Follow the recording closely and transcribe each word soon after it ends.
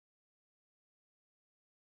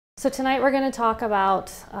So tonight we're going to talk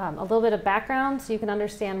about a little bit of background so you can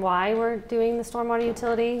understand why we're doing the stormwater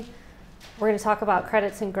utility. We're going to talk about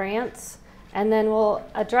credits and grants, and then we'll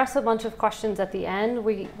address a bunch of questions at the end.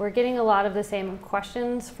 We're getting a lot of the same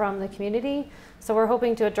questions from the community, so we're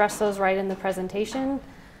hoping to address those right in the presentation.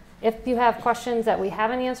 If you have questions that we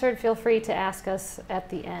haven't answered, feel free to ask us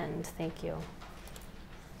at the end. Thank you.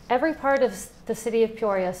 Every part of the city of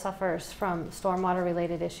Peoria suffers from stormwater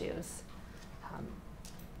related issues.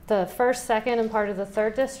 The first, second, and part of the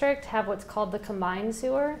third district have what's called the combined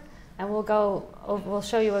sewer, and we'll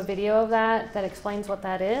show you a video of that explains what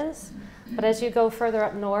that is. But as you go further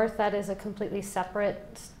up north, that is a completely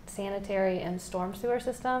separate sanitary and storm sewer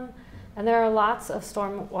system. And there are lots of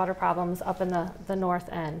stormwater problems up in the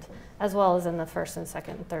north end, as well as in the first and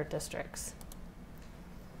second and third districts.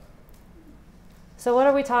 So what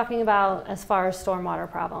are we talking about as far as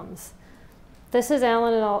stormwater problems? This is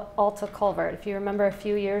Allen and Alta Culvert. If you remember a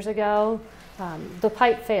few years ago, the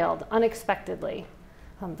pipe failed unexpectedly.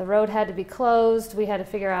 The road had to be closed. We had to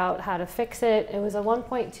figure out how to fix it. It was a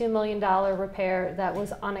 $1.2 million repair that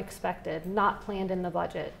was unexpected, not planned in the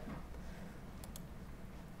budget.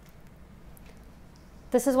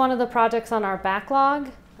 This is one of the projects on our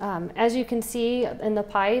backlog. As you can see in the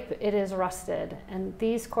pipe, it is rusted, and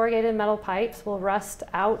these corrugated metal pipes will rust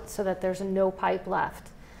out so that there's no pipe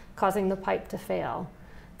left, causing the pipe to fail.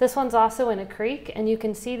 This one's also in a creek, and you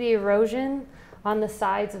can see the erosion on the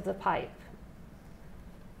sides of the pipe.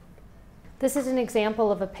 This is an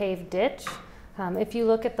example of a paved ditch. If you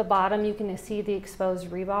look at the bottom, you can see the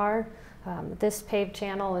exposed rebar. This paved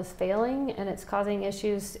channel is failing, and it's causing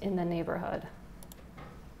issues in the neighborhood.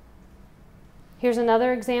 Here's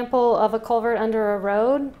another example of a culvert under a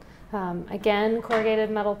road. Again,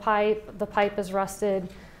 corrugated metal pipe. The pipe is rusted.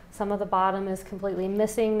 Some of the bottom is completely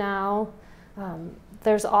missing now.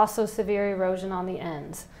 There's also severe erosion on the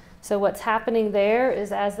ends. So what's happening there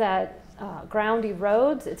is as that ground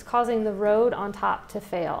erodes, it's causing the road on top to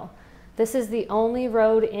fail. This is the only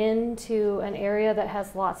road into an area that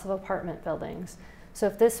has lots of apartment buildings. So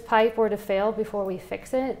if this pipe were to fail before we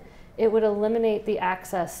fix it, it would eliminate the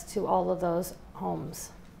access to all of those homes.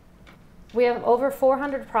 We have over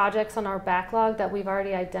 400 projects on our backlog that we've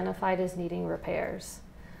already identified as needing repairs.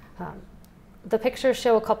 The pictures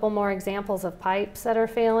show a couple more examples of pipes that are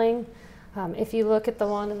failing. If you look at the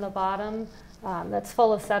one in the bottom that's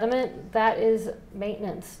full of sediment, that is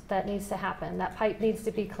maintenance that needs to happen. That pipe needs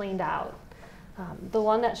to be cleaned out. The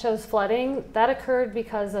one that shows flooding, that occurred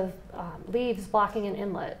because of leaves blocking an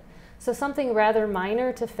inlet. So something rather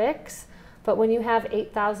minor to fix, but when you have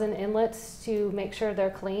 8,000 inlets to make sure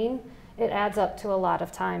they're clean, it adds up to a lot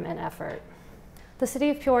of time and effort. The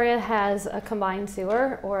city of Peoria has a combined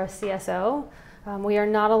sewer, or a CSO. We are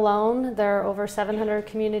not alone. There are over 700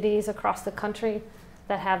 communities across the country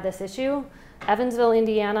that have this issue. Evansville,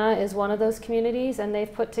 Indiana is one of those communities, and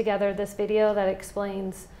they've put together this video that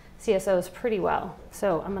explains CSOs pretty well.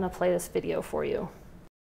 So I'm going to play this video for you.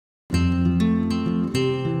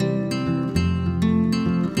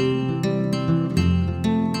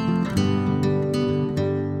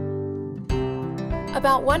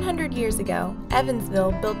 About 100 years ago,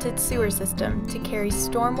 Evansville built its sewer system to carry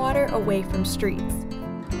stormwater away from streets.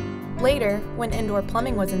 Later, when indoor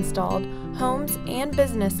plumbing was installed, homes and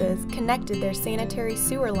businesses connected their sanitary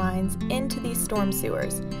sewer lines into these storm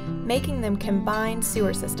sewers, making them combined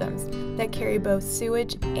sewer systems that carry both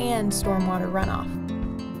sewage and stormwater runoff.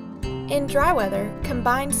 In dry weather,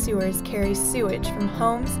 combined sewers carry sewage from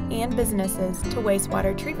homes and businesses to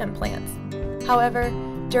wastewater treatment plants. However,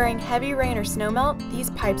 during heavy rain or snowmelt, these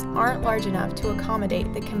pipes aren't large enough to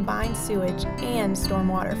accommodate the combined sewage and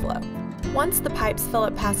stormwater flow. Once the pipes fill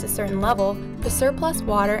up past a certain level, the surplus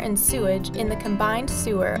water and sewage in the combined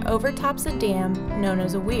sewer overtops a dam known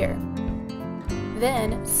as a weir.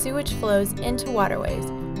 Then, sewage flows into waterways,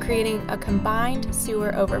 creating a combined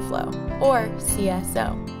sewer overflow, or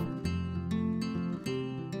CSO.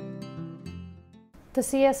 The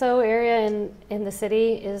CSO area in the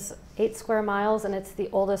city is 8 square miles, and it's the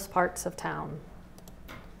oldest parts of town.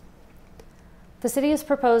 The city is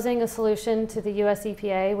proposing a solution to the US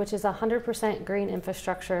EPA, which is 100% green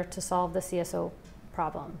infrastructure to solve the CSO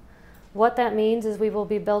problem. What that means is we will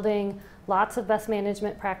be building lots of best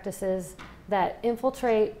management practices that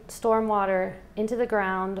infiltrate stormwater into the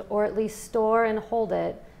ground, or at least store and hold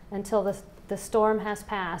it until the storm has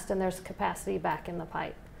passed and there's capacity back in the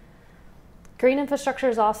pipe. Green infrastructure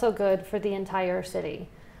is also good for the entire city.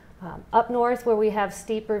 Up north, where we have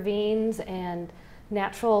steep ravines and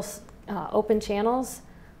natural open channels,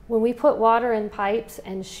 when we put water in pipes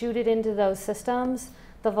and shoot it into those systems,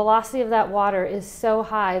 the velocity of that water is so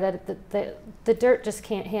high that the dirt just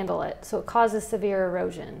can't handle it, so it causes severe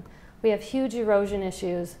erosion. We have huge erosion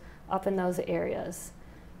issues up in those areas.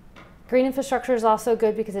 Green infrastructure is also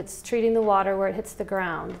good because it's treating the water where it hits the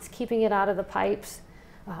ground. It's keeping it out of the pipes.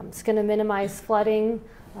 It's going to minimize flooding.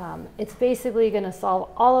 It's basically going to solve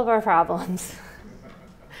all of our problems.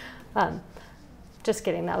 Just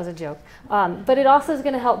kidding, that was a joke. But it also is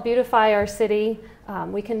going to help beautify our city.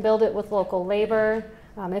 We can build it with local labor.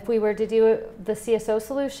 If we were to do the CSO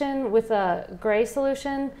solution with a gray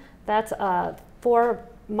solution, that's a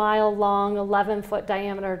 4-mile long, 11-foot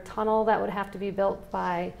diameter tunnel that would have to be built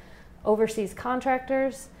by overseas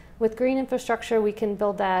contractors. With green infrastructure, we can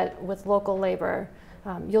build that with local labor.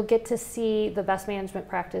 You'll get to see the best management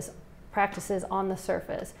practices on the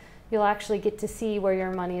surface. You'll actually get to see where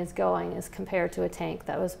your money is going as compared to a tank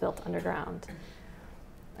that was built underground.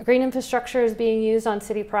 Green infrastructure is being used on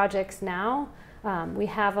city projects now. We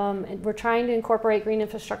have them, we're trying to incorporate green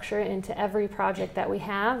infrastructure into every project that we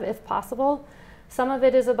have, if possible. Some of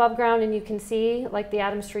it is above ground, and you can see, like the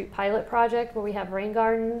Adams Street pilot project where we have rain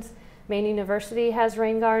gardens. Maine University has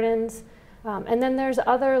rain gardens. And then there's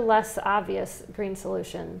other less obvious green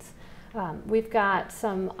solutions. We've got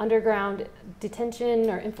some underground detention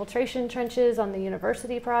or infiltration trenches on the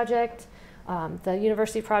university project. The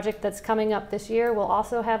university project that's coming up this year will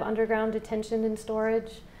also have underground detention and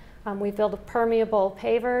storage. We built permeable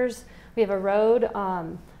pavers. We have a road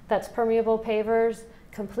that's permeable pavers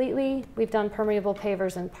completely. We've done permeable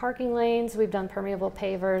pavers in parking lanes. We've done permeable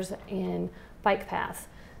pavers in bike paths.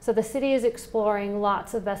 So the city is exploring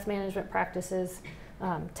lots of best management practices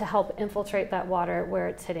to help infiltrate that water where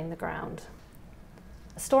it's hitting the ground.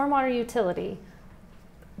 Stormwater Utility.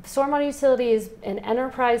 Stormwater Utility is an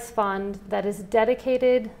enterprise fund that is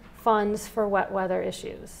dedicated funds for wet weather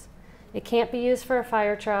issues. It can't be used for a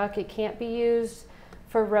fire truck. It can't be used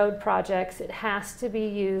for road projects. It has to be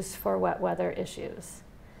used for wet weather issues.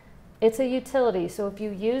 It's a utility, so if you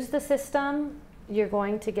use the system, you're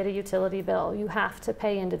going to get a utility bill. You have to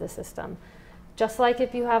pay into the system. Just like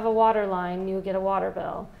if you have a water line, you get a water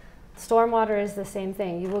bill. Stormwater is the same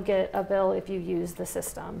thing. You will get a bill if you use the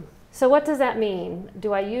system. So what does that mean?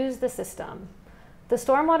 Do I use the system? The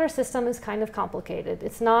stormwater system is kind of complicated.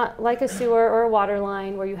 It's not like a sewer or a water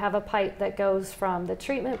line where you have a pipe that goes from the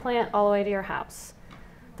treatment plant all the way to your house.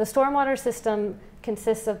 The stormwater system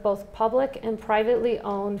consists of both public and privately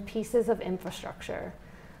owned pieces of infrastructure.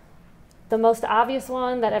 The most obvious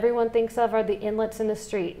one that everyone thinks of are the inlets in the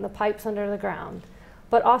street and the pipes under the ground,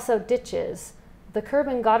 but also ditches. The curb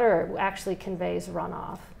and gutter actually conveys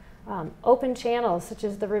runoff. Open channels such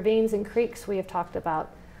as the ravines and creeks we have talked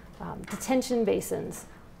about, detention basins.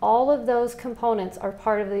 All of those components are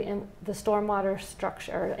part of the stormwater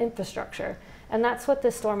structure, infrastructure, and that's what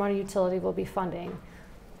this stormwater utility will be funding.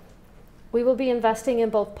 We will be investing in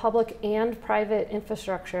both public and private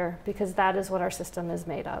infrastructure because that is what our system is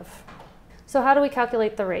made of. So how do we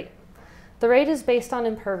calculate the rate? The rate is based on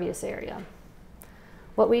impervious area.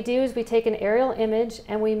 What we do is we take an aerial image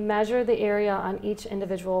and we measure the area on each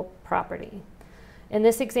individual property. In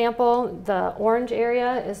this example, the orange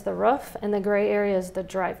area is the roof and the gray area is the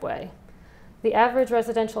driveway. The average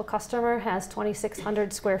residential customer has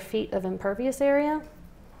 2,600 square feet of impervious area.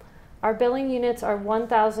 Our billing units are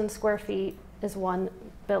 1,000 square feet is one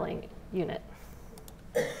billing unit.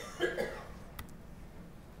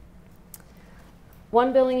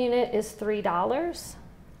 One billing unit is $3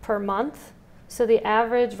 per month. So the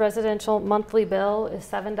average residential monthly bill is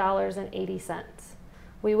 $7.80.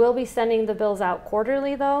 We will be sending the bills out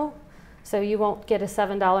quarterly though, so you won't get a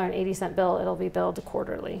 $7.80 bill, it'll be billed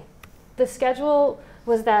quarterly. The schedule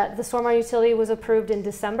was that the stormwater utility was approved in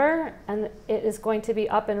December and it is going to be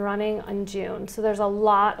up and running in June. So there's a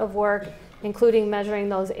lot of work, including measuring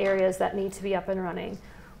those areas that need to be up and running.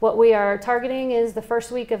 What we are targeting is the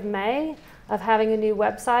first week of May of having a new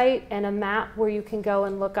website and a map where you can go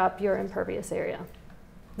and look up your impervious area.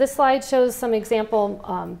 This slide shows some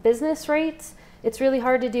example business rates. It's really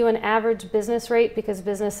hard to do an average business rate because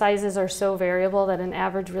business sizes are so variable that an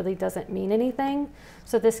average really doesn't mean anything.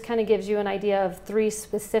 So this kind of gives you an idea of 3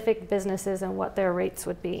 specific businesses and what their rates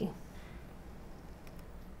would be.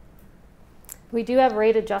 We do have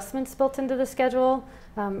rate adjustments built into the schedule.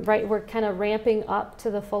 We're kind of ramping up to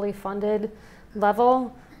the fully funded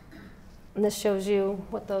level. And this shows you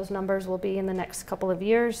what those numbers will be in the next couple of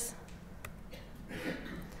years.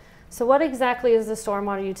 So what exactly is the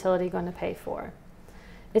stormwater utility going to pay for?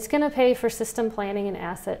 It's going to pay for system planning and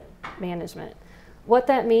asset management. What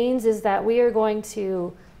that means is that we are going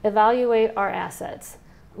to evaluate our assets,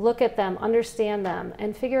 look at them, understand them,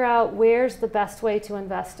 and figure out where's the best way to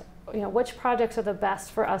invest which projects are the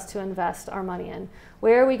best for us to invest our money in?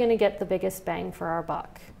 Where are we going to get the biggest bang for our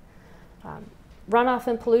buck? Runoff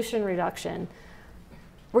and pollution reduction.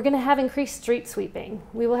 We're going to have increased street sweeping.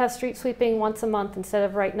 We will have street sweeping once a month instead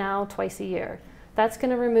of right now twice a year. That's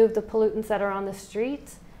going to remove the pollutants that are on the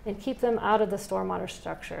streets and keep them out of the stormwater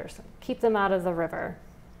structures, keep them out of the river.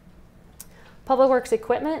 Public works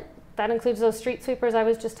equipment, that includes those street sweepers I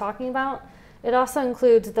was just talking about. It also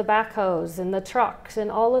includes the backhoes and the trucks and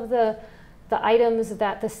all of the items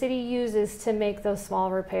that the city uses to make those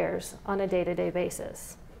small repairs on a day-to-day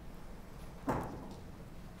basis.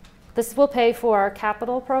 This will pay for our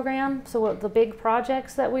capital program, so the big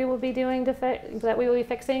projects that we will be doing that we will be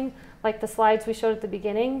fixing, like the slides we showed at the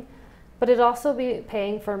beginning, but it'd also be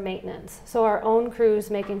paying for maintenance. So our own crews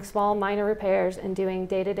making small minor repairs and doing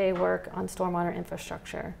day-to-day work on stormwater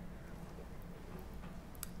infrastructure.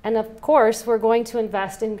 And of course, we're going to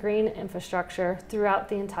invest in green infrastructure throughout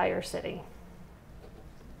the entire city.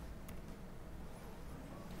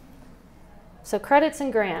 So credits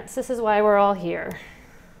and grants, this is why we're all here.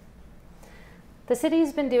 The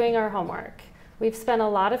city's been doing our homework. We've spent a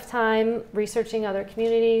lot of time researching other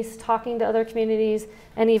communities, talking to other communities,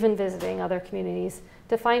 and even visiting other communities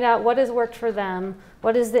to find out what has worked for them,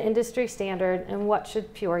 what is the industry standard, and what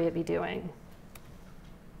should Peoria be doing.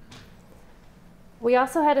 We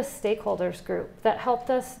also had a stakeholders group that helped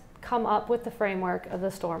us come up with the framework of the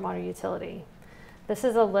Stormwater Utility. This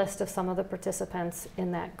is a list of some of the participants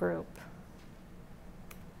in that group.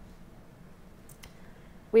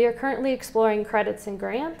 We are currently exploring credits and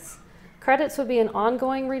grants. Credits would be an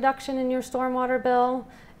ongoing reduction in your stormwater bill,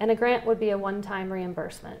 and a grant would be a one-time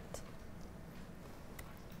reimbursement.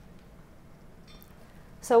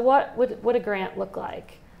 So what would a grant look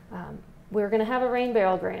like? We're going to have a rain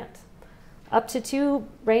barrel grant. Up to 2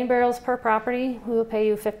 rain barrels per property, we will pay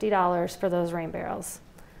you $50 for those rain barrels.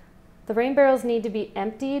 The rain barrels need to be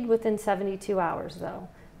emptied within 72 hours though.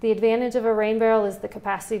 The advantage of a rain barrel is the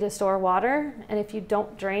capacity to store water, and if you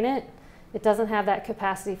don't drain it, it doesn't have that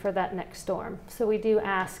capacity for that next storm. So we do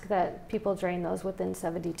ask that people drain those within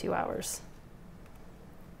 72 hours.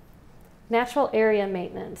 Natural area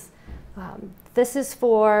maintenance. This is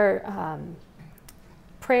for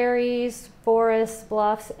prairies, forests,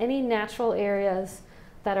 bluffs, any natural areas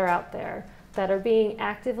that are out there that are being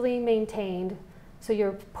actively maintained. So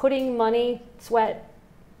you're putting money, sweat,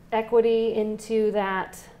 equity into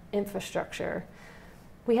that infrastructure.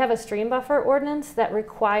 We have a stream buffer ordinance that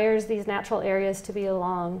requires these natural areas to be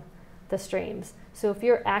along the streams. So if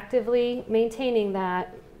you're actively maintaining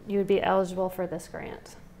that, you would be eligible for this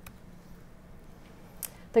grant.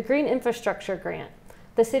 The Green Infrastructure Grant.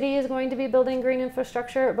 The city is going to be building green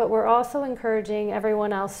infrastructure, but we're also encouraging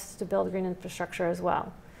everyone else to build green infrastructure as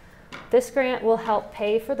well. This grant will help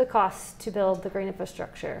pay for the costs to build the green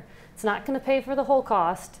infrastructure. It's not going to pay for the whole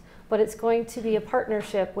cost, but it's going to be a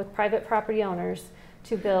partnership with private property owners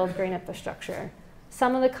to build green infrastructure.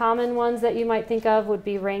 Some of the common ones that you might think of would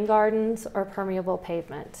be rain gardens or permeable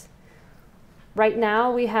pavement. Right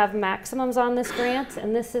now we have maximums on this grant,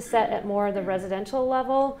 and this is set at more of the residential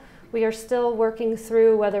level. We are still working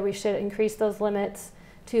through whether we should increase those limits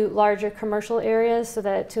to larger commercial areas so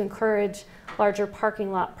that to encourage larger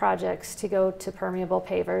parking lot projects to go to permeable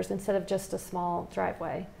pavers instead of just a small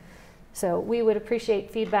driveway. So we would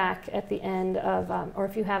appreciate feedback at the end of, or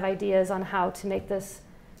if you have ideas on how to make this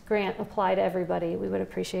grant apply to everybody, we would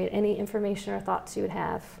appreciate any information or thoughts you would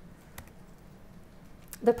have.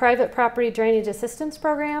 The Private Property Drainage Assistance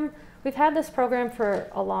Program, we've had this program for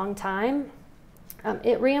a long time.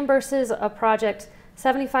 It reimburses a project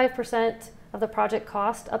 75% of the project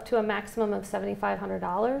cost up to a maximum of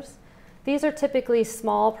 $7,500. These are typically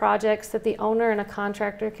small projects that the owner and a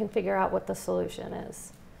contractor can figure out what the solution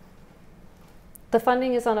is. The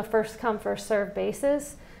funding is on a first-come, first-served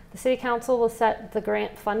basis. The City Council will set the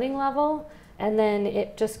grant funding level, and then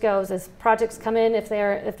it just goes as projects come in. If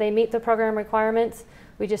they meet the program requirements,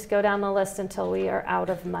 we just go down the list until we are out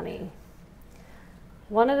of money.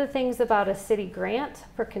 One of the things about a city grant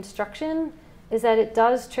for construction is that it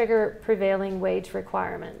does trigger prevailing wage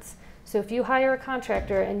requirements. So if you hire a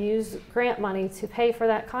contractor and use grant money to pay for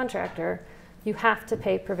that contractor, you have to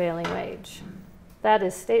pay prevailing wage. That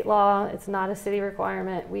is state law. It's not a city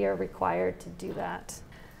requirement. We are required to do that.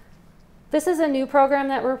 This is a new program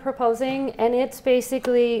that we're proposing, and it's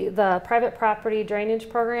basically the private property drainage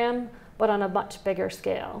program, but on a much bigger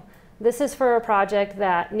scale. This is for a project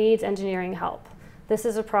that needs engineering help. This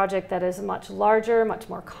is a project that is much larger, much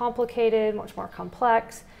more complicated, much more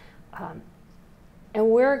complex. And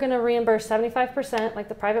we're going to reimburse 75% like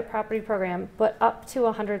the private property program, but up to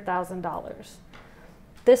 $100,000.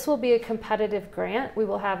 This will be a competitive grant. We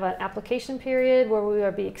will have an application period where we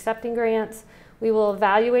will be accepting grants. We will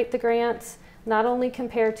evaluate the grants, not only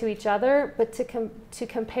compare to each other, but to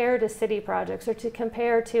compare to city projects, or to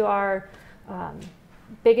compare to our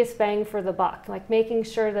biggest bang for the buck, like making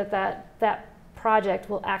sure that that project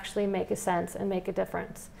will actually make a sense and make a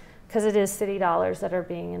difference, because it is city dollars that are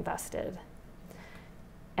being invested.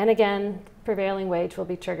 And again, prevailing wage will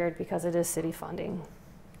be triggered because it is city funding.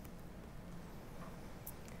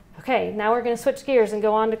 Okay, now we're going to switch gears and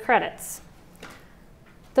go on to credits.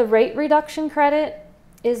 The rate reduction credit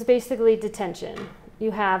is basically detention.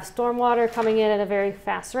 You have stormwater coming in at a very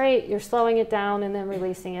fast rate, you're slowing it down and then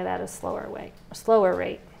releasing it at a slower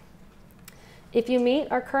rate. If you meet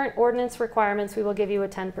our current ordinance requirements, we will give you a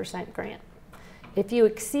 10% grant. If you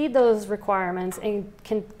exceed those requirements and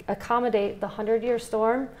can accommodate the 100-year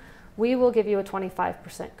storm, we will give you a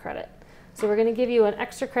 25% credit. So we're going to give you an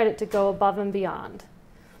extra credit to go above and beyond.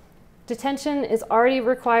 Detention is already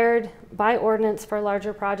required by ordinance for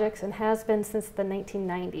larger projects and has been since the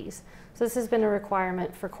 1990s. So this has been a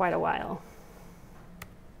requirement for quite a while.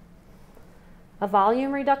 A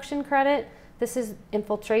volume reduction credit, this is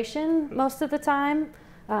infiltration most of the time.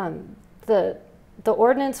 The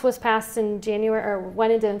ordinance was passed in January, or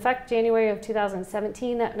went into effect January of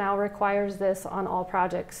 2017, that now requires this on all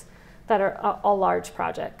projects that are all large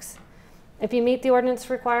projects. If you meet the ordinance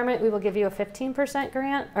requirement, we will give you a 15%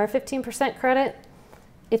 grant or 15% credit.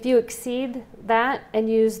 If you exceed that and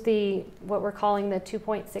use what we're calling the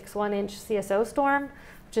 2.61-inch CSO storm,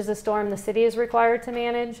 which is a storm the city is required to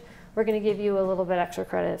manage, we're going to give you a little bit extra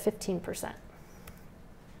credit, 15%.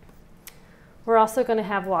 We're also going to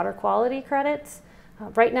have water quality credits.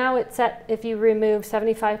 Right now it's set if you remove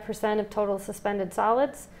 75% of total suspended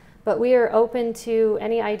solids, but we are open to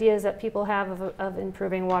any ideas that people have of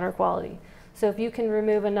improving water quality. So if you can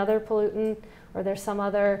remove another pollutant, or there's some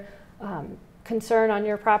other concern on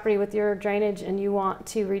your property with your drainage and you want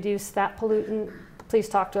to reduce that pollutant, please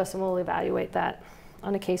talk to us and we'll evaluate that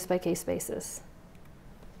on a case-by-case basis.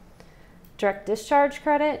 Direct discharge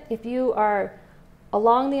credit, if you are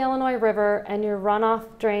along the Illinois River and your runoff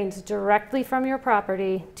drains directly from your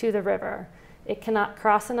property to the river. It cannot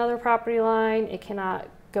cross another property line, it cannot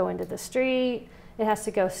go into the street, it has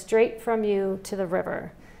to go straight from you to the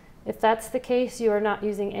river. If that's the case, you are not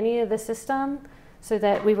using any of the system, so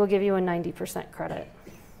that we will give you a 90% credit.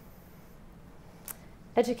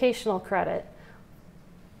 Educational credit.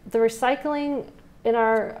 The recycling in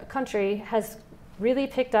our country has really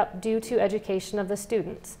picked up due to education of the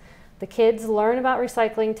students. The kids learn about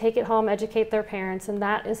recycling, take it home, educate their parents, and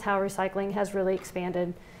that is how recycling has really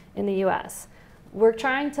expanded in the US. We're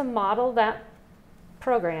trying to model that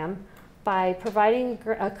program by providing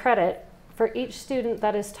a credit for each student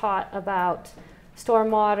that is taught about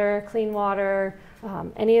stormwater, clean water,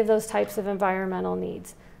 any of those types of environmental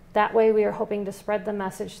needs. That way we are hoping to spread the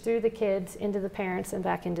message through the kids into the parents and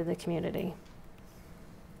back into the community.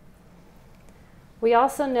 We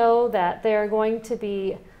also know that there are going to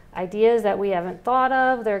be ideas that we haven't thought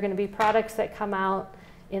of. There are going to be products that come out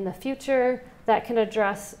in the future that can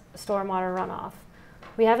address stormwater runoff.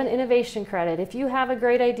 We have an innovation credit. If you have a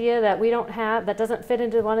great idea that we don't have, that doesn't fit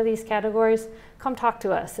into one of these categories, come talk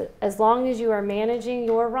to us. As long as you are managing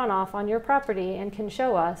your runoff on your property and can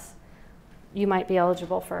show us, you might be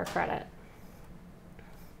eligible for a credit.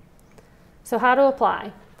 So how to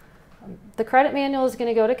apply? The credit manual is going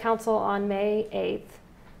to go to council on May 8th.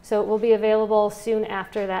 So it will be available soon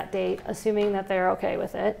after that date, assuming that they're okay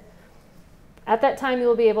with it. At that time, you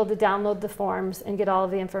will be able to download the forms and get all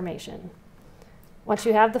of the information. Once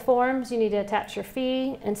you have the forms, you need to attach your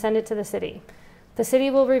fee and send it to the city. The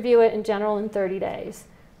city will review it in general in 30 days.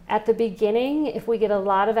 At the beginning, if we get a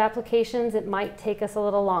lot of applications, it might take us a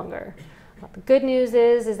little longer. The good news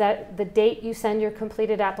is that the date you send your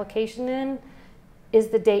completed application in is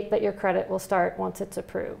the date that your credit will start once it's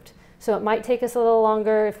approved. So it might take us a little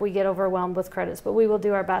longer if we get overwhelmed with credits, but we will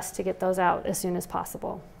do our best to get those out as soon as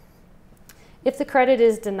possible. If the credit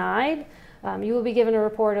is denied, you will be given a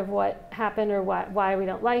report of what happened or why we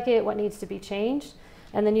don't like it, what needs to be changed,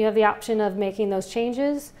 and then you have the option of making those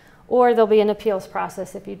changes, or there'll be an appeals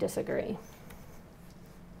process if you disagree.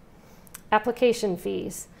 Application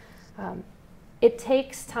fees. It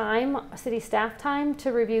takes time, city staff time,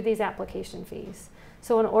 to review these application fees.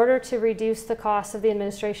 So in order to reduce the cost of the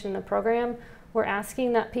administration of the program, we're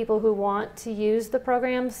asking that people who want to use the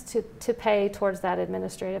programs to pay towards that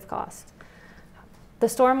administrative cost. The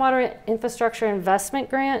Stormwater Infrastructure Investment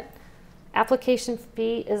Grant application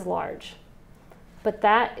fee is large, but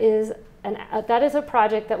that is a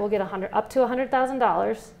project that will get up to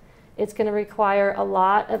 $100,000. It's going to require a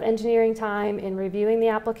lot of engineering time in reviewing the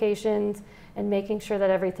applications and making sure that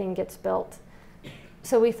everything gets built.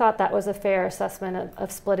 So we thought that was a fair assessment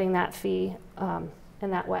of splitting that fee in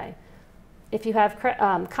that way. If you have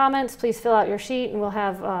comments, please fill out your sheet, and we'll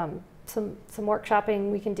have some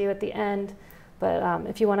workshopping we can do at the end. But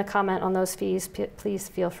if you want to comment on those fees, please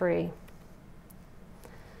feel free.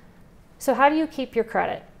 So how do you keep your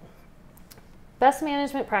credit? Best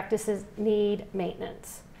management practices need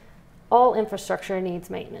maintenance. All infrastructure needs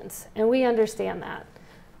maintenance, and we understand that.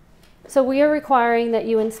 So we are requiring that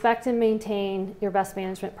you inspect and maintain your best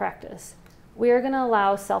management practice. We are going to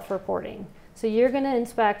allow self-reporting. So you're going to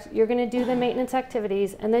inspect, you're going to do the maintenance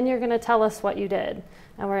activities, and then you're going to tell us what you did.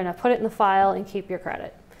 And we're going to put it in the file and keep your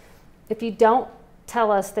credit. If you don't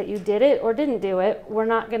tell us that you did it or didn't do it, we're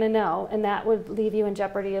not going to know, and that would leave you in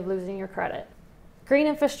jeopardy of losing your credit. Green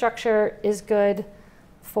infrastructure is good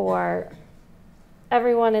for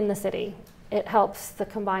everyone in the city. It helps the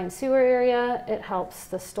combined sewer area, it helps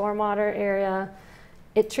the stormwater area,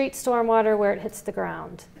 it treats stormwater where it hits the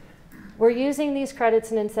ground. We're using these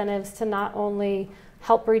credits and incentives to not only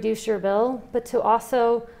help reduce your bill, but to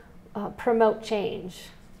also promote change.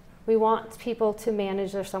 We want people to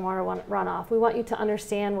manage their stormwater runoff. We want you to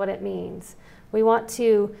understand what it means. We want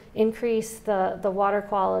to increase the water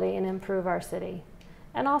quality and improve our city.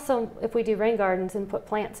 And also, if we do rain gardens and put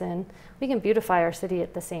plants in, we can beautify our city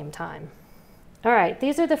at the same time. All right,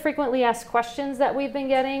 these are the frequently asked questions that we've been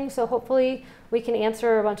getting, so hopefully we can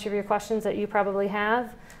answer a bunch of your questions that you probably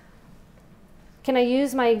have. Can I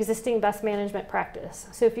use my existing best management practice?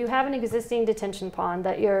 So if you have an existing detention pond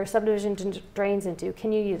that your subdivision drains into,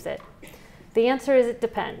 can you use it? The answer is it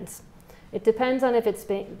depends. It depends on if it's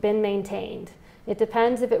been maintained. It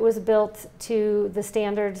depends if it was built to the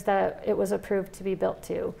standards that it was approved to be built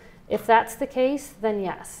to. If that's the case, then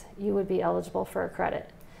yes, you would be eligible for a credit.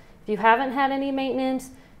 If you haven't had any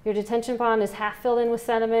maintenance, your detention pond is half filled in with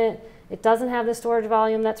sediment, it doesn't have the storage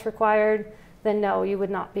volume that's required, then no, you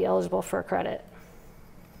would not be eligible for a credit.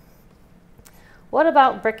 What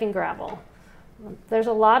about brick and gravel? There's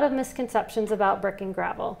a lot of misconceptions about brick and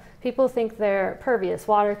gravel. People think they're pervious,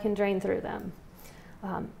 water can drain through them.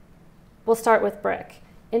 We'll start with brick.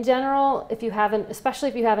 In general, especially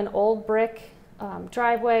if you have an old brick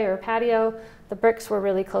driveway or patio, the bricks were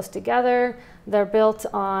really close together. They're built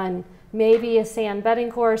on maybe a sand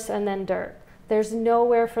bedding course and then dirt. There's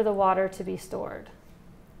nowhere for the water to be stored.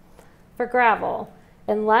 For gravel,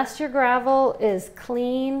 unless your gravel is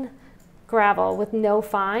clean gravel with no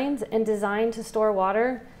fines and designed to store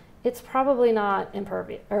water, it's probably not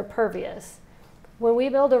pervious. When we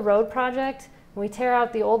build a road project, when we tear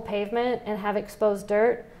out the old pavement and have exposed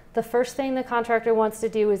dirt, the first thing the contractor wants to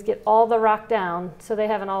do is get all the rock down so they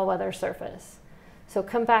have an all-weather surface. So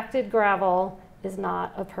compacted gravel is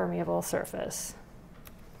not a permeable surface.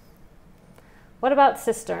 What about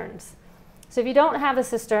cisterns? So if you don't have a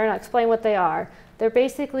cistern, I'll explain what they are. They're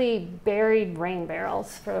basically buried rain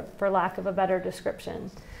barrels, for lack of a better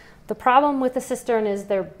description. The problem with the cistern is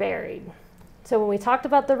they're buried. So when we talked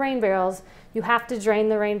about the rain barrels, you have to drain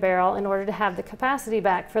the rain barrel in order to have the capacity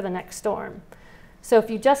back for the next storm. So if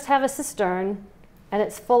you just have a cistern and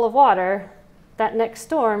it's full of water, that next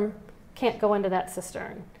storm can't go into that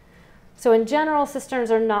cistern. So in general,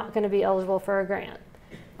 cisterns are not going to be eligible for a grant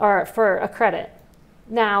or for a credit.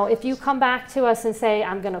 Now, if you come back to us and say,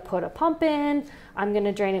 I'm going to put a pump in, I'm going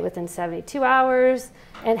to drain it within 72 hours,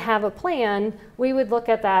 and have a plan, we would look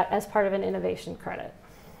at that as part of an innovation credit.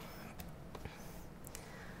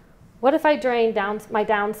 What if I drain my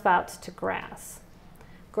downspouts to grass?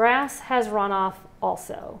 Grass has runoff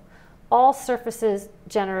also. All surfaces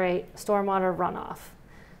generate stormwater runoff.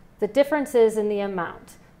 The difference is in the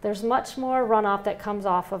amount. There's much more runoff that comes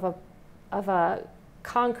off of a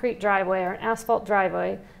concrete driveway or an asphalt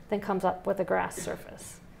driveway than comes up with a grass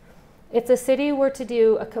surface. If the city were to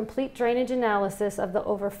do a complete drainage analysis of the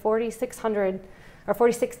over 4,600 or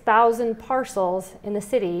 46,000 parcels in the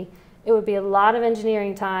city, it would be a lot of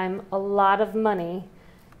engineering time, a lot of money,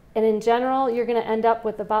 and in general, you're going to end up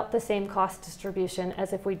with about the same cost distribution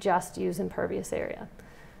as if we just use impervious area.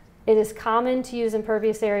 It is common to use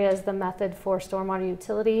impervious area as the method for stormwater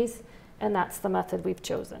utilities, and that's the method we've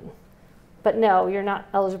chosen. But no, you're not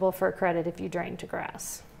eligible for a credit if you drain to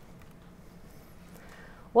grass.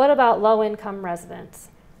 What about low-income residents?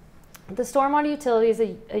 The stormwater utility is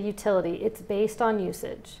a utility. It's based on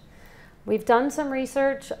usage. We've done some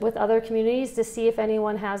research with other communities to see if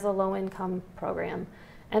anyone has a low-income program.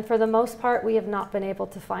 And for the most part, we have not been able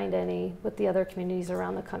to find any with the other communities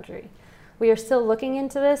around the country. We are still looking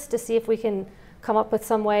into this to see if we can come up with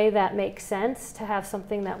some way that makes sense to have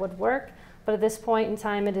something that would work, but at this point in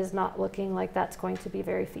time, it is not looking like that's going to be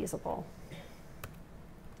very feasible.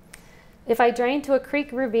 If I drain to a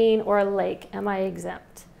creek, ravine, or a lake, am I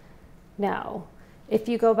exempt? No. If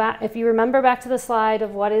you remember back to the slide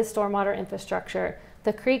of what is stormwater infrastructure,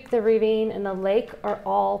 the creek, the ravine, and the lake are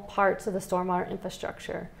all parts of the stormwater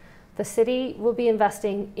infrastructure. The city will be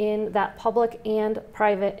investing in that public and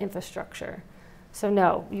private infrastructure. So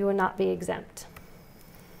no, you will not be exempt.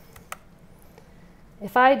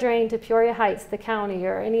 If I drain to Peoria Heights, the county,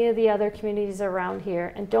 or any of the other communities around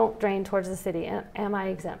here and don't drain towards the city, am I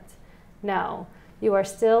exempt? No. You are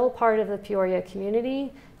still part of the Peoria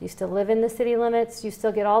community. You still live in the city limits. You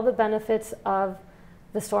still get all the benefits of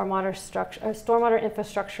the stormwater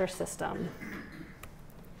infrastructure system.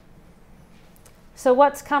 So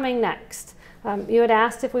what's coming next? You had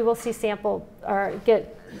asked if we will see sample or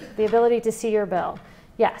get the ability to see your bill.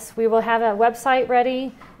 Yes, we will have a website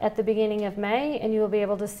ready at the beginning of May, and you will be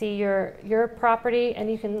able to see your property,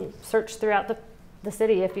 and you can search throughout the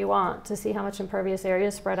city if you want to see how much impervious area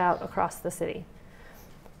is spread out across the city.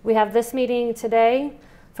 We have this meeting today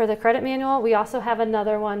for the credit manual. We also have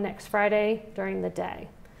another one next Friday during the day.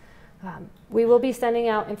 We will be sending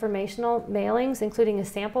out informational mailings, including a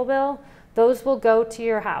sample bill. Those will go to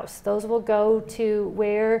your house. Those will go to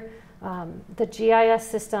where the GIS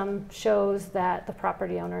system shows that the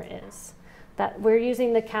property owner is. That we're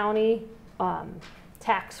using the county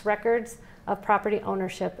tax records of property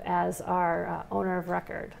ownership as our owner of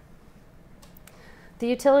record. The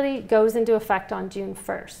utility goes into effect on June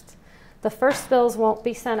 1st. The first bills won't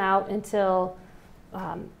be sent out until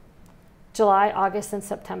July, August, and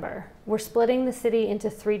September. We're splitting the city into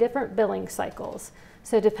 3 different billing cycles.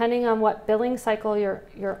 So depending on what billing cycle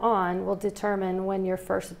you're on will determine when your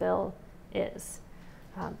first bill is.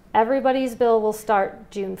 Everybody's bill will start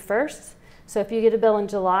June 1st. So if you get a bill in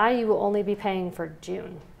July, you will only be paying for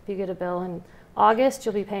June. If you get a bill in August,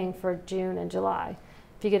 you'll be paying for June and July.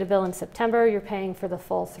 If you get a bill in September, you're paying for the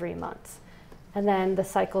full 3 months. And then the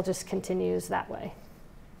cycle just continues that way.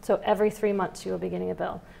 So every 3 months you will be getting a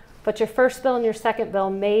bill. But your first bill and your second bill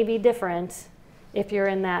may be different if you're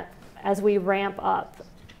in that as we ramp up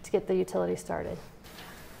to get the utility started.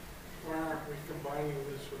 Why aren't we combining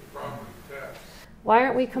this with property tax? Why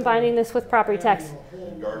aren't we combining this with property tax?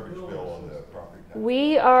 Garbage bill on the property tax.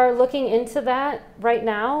 We are looking into that right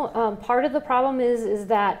now. Part of the problem is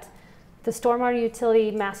that the Stormwater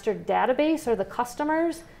Utility master database, or the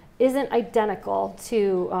customers, isn't identical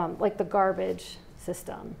to like the garbage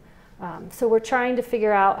system. So we're trying to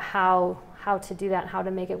figure out how to do that, how to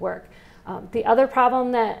make it work. The other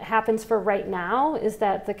problem that happens for right now is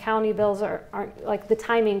that the county bills aren't like the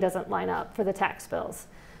timing doesn't line up for the tax bills.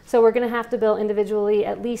 So we're going to have to bill individually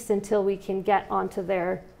at least until we can get onto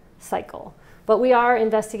their cycle. But we are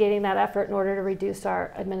investigating that effort in order to reduce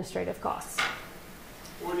our administrative costs.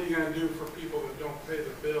 What are you going to do for people that don't pay the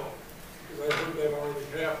bill? Because I heard that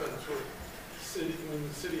already happens with city, when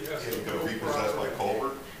the city has to go be possessed by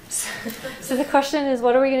Culver. So the question is,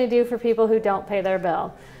 what are we going to do for people who don't pay their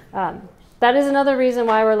bill? That is another reason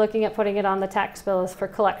why we're looking at putting it on the tax bill, is for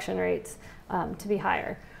collection rates to be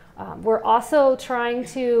higher. We're also trying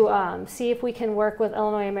to see if we can work with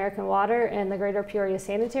Illinois American Water and the Greater Peoria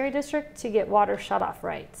Sanitary District to get water shutoff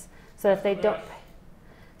rights, so that they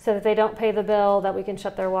don't pay the bill, that we can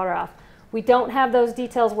shut their water off. We don't have those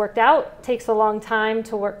details worked out. It takes a long time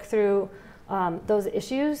to work through those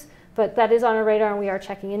issues, but that is on our radar and we are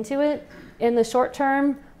checking into it. In the short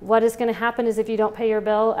term, what is going to happen is if you don't pay your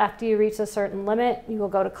bill after you reach a certain limit, you will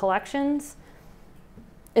go to collections.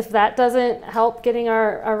 If that doesn't help getting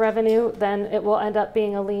our revenue, then it will end up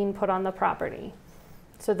being a lien put on the property.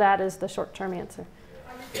 So that is the short-term answer.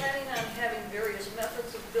 Are you planning on having various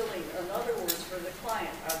methods of billing? In other words, for the client,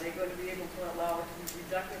 are they going to be able to allow it to be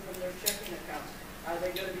deducted from their checking accounts? Are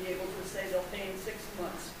they going to be able to say they'll pay in 6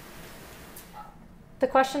 months? The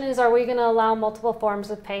question is, are we going to allow multiple forms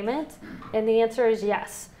of payment? And the answer is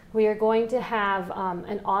yes. We are going to have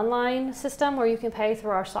an online system where you can pay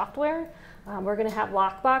through our software. We're going to have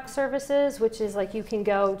lockbox services, which is like you can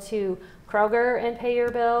go to Kroger and pay your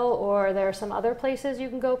bill, or there are some other places you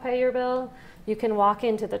can go pay your bill. You can walk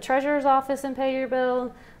into the treasurer's office and pay your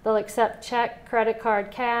bill. They'll accept check, credit card,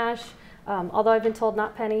 cash. Although I've been told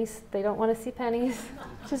not pennies. They don't want to see pennies,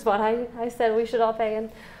 which is what I said we should all pay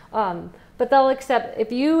in. But they'll accept,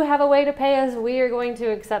 if you have a way to pay us, we are going to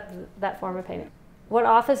accept that form of payment. What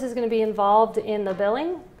office is going to be involved in the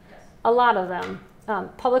billing? A lot of them.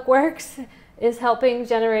 Public Works is helping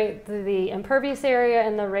generate the impervious area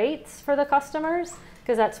and the rates for the customers,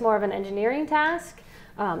 because that's more of an engineering task.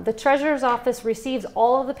 The treasurer's office receives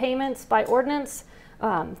all of the payments by ordinance.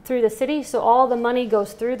 through the city. So all the money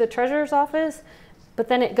goes through the treasurer's office, but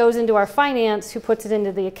then it goes into our finance, who puts it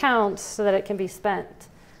into the accounts so that it can be spent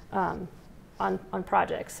on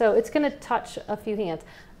projects. So it's going to touch a few hands.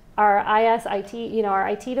 Our IT, our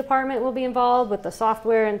IT department will be involved with the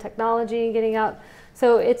software and technology and getting up.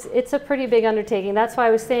 So it's a pretty big undertaking. That's why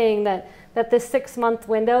I was saying that this 6-month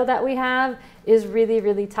window that we have is really,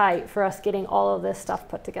 really tight for us getting all of this stuff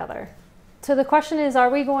put together. So the question is, are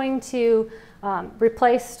we going to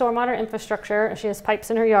replace stormwater infrastructure? She has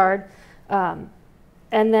pipes in her yard. And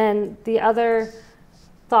then the other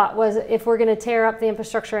thought was, if we're going to tear up the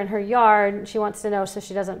infrastructure in her yard, she wants to know so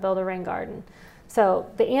she doesn't build a rain garden. So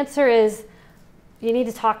the answer is, you need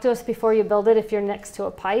to talk to us before you build it if you're next to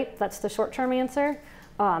a pipe. That's the short-term answer.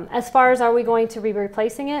 As far as are we going to be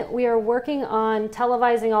replacing it, we are working on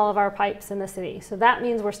televising all of our pipes in the city. So that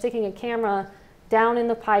means we're sticking a camera down in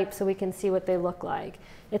the pipe so we can see what they look like.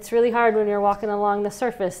 It's really hard when you're walking along the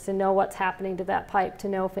surface to know what's happening to that pipe, to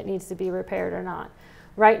know if it needs to be repaired or not.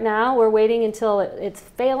 Right now, we're waiting until it's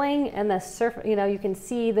failing and the surface, you can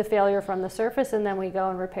see the failure from the surface, and then we go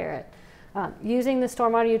and repair it. Using the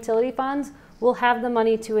stormwater utility funds, we'll have the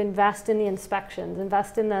money to invest in the inspections,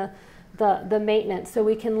 invest in the maintenance, so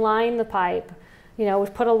we can line the pipe. We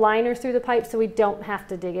put a liner through the pipe so we don't have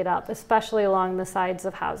to dig it up, especially along the sides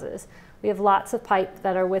of houses. We have lots of pipe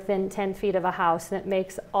that are within 10 feet of a house, and it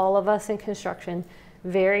makes all of us in construction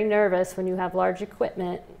very nervous when you have large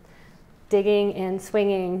equipment digging and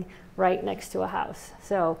swinging right next to a house.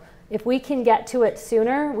 So if we can get to it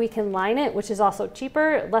sooner, we can line it, which is also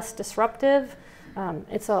cheaper, less disruptive.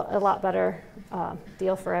 It's a lot better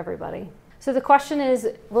deal for everybody. So the question is,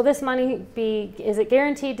 will this money is it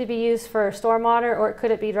guaranteed to be used for stormwater, or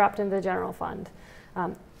could it be dropped into the general fund?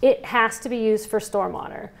 It has to be used for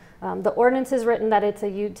stormwater. The ordinance is written that it's a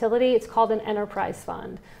utility. It's called an enterprise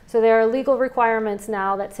fund. So there are legal requirements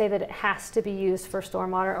now that say that it has to be used for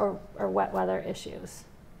stormwater or wet weather issues.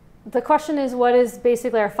 The question is, what is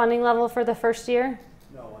basically our funding level for the first year?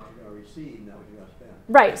 No, what you're going to receive, not what you're going to spend.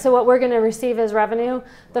 Right, so what we're going to receive as revenue.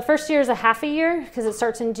 The first year is a half a year because it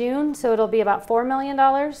starts in June, so it'll be about $4 million.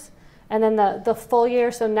 And then the full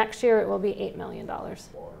year, so next year it will be $8 million.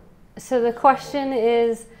 So the question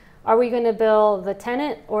is, are we going to bill the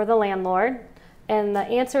tenant or the landlord? And the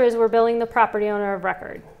answer is, we're billing the property owner of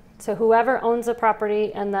record. So whoever owns the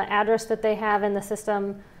property and the address that they have in the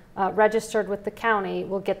system registered with the county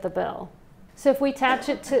will get the bill. So if we attach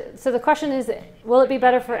it to, so the question is, will it be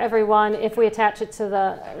better for everyone if we attach it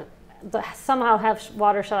to somehow have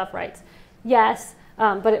water shut off rights? Yes,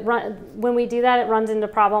 but when we do that, it runs into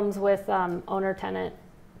problems with owner-tenant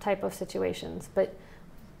type of situations. But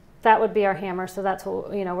that would be our hammer, so that's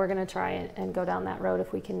what we're going to try and go down that road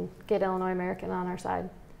if we can get Illinois American on our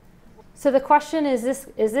side. So the question is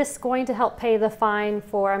this going to help pay the fine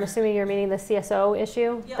for, I'm assuming you're meaning the CSO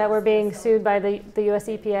issue, yes, that we're being sued by the US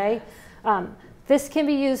EPA? Yes. This can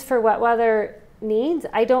be used for wet weather needs.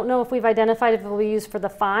 I don't know if we've identified if it will be used for the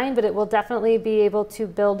fine, but it will definitely be able to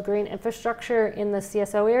build green infrastructure in the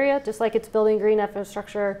CSO area, just like it's building green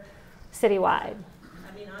infrastructure citywide.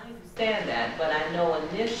 I understand that, but I know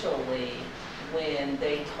initially when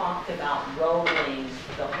they talked about rolling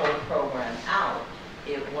the whole program out,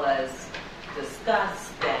 it was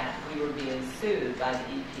discussed that we were being sued by the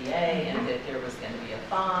EPA and that there was going to be a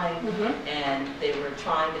fine, and they were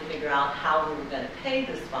trying to figure out how we were going to pay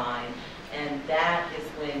this fine. And that is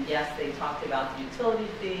when, yes, they talked about the utility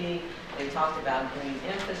fee, they talked about green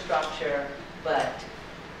infrastructure, but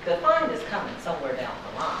the fine is coming somewhere down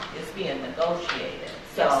the line. It's being negotiated.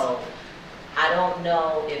 So yes. I don't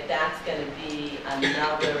know if that's going to be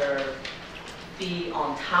another fee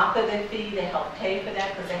on top of the fee to help pay for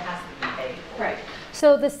that, because it has to be paid for. Right.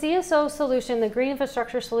 So the CSO solution, the green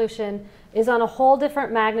infrastructure solution, is on a whole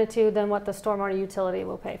different magnitude than what the stormwater utility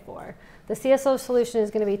will pay for. The CSO solution is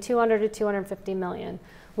going to be 200 to 250 million.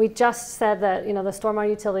 We just said that the stormwater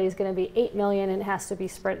utility is going to be 8 million and it has to be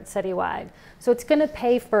spread citywide. So it's going to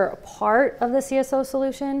pay for a part of the CSO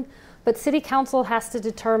solution, but City Council has to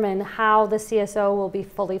determine how the CSO will be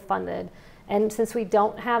fully funded. And since we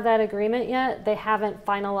don't have that agreement yet, they haven't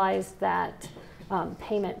finalized that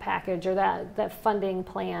payment package or that funding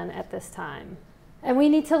plan at this time. And we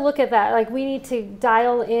need to look at that. Like, we need to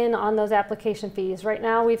dial in on those application fees. Right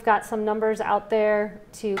now, we've got some numbers out there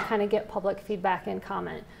to kind of get public feedback and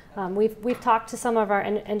comment. We've talked to some of our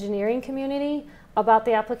engineering community about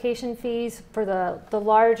the application fees for the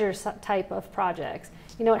larger type of projects.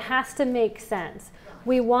 You know, it has to make sense.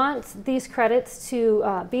 We want these credits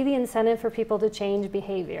to be the incentive for people to change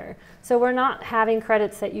behavior. So we're not having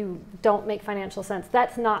credits that you don't make financial sense.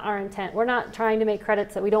 That's not our intent. We're not trying to make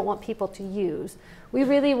credits that we don't want people to use. We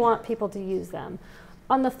really want people to use them.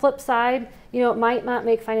 On the flip side, you know, it might not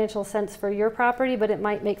make financial sense for your property, but it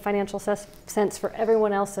might make financial sense for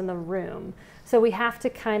everyone else in the room. So we have to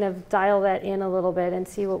kind of dial that in a little bit and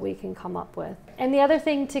see what we can come up with. And the other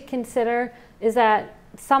thing to consider is that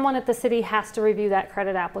someone at the city has to review that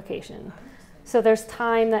credit application. So there's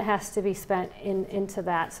time that has to be spent into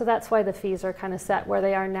that. So that's why the fees are kind of set where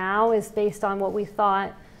they are now, is based on what we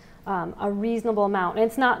thought a reasonable amount. And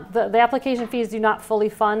it's not, the application fees do not fully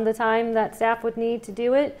fund the time that staff would need to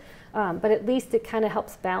do it, but at least it kind of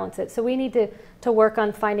helps balance it. So we need to work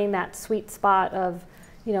on finding that sweet spot of,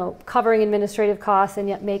 you know, covering administrative costs and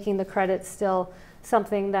yet making the credits still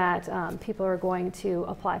something that people are going to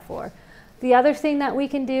apply for. The other thing that we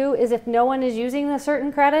can do is if no one is using a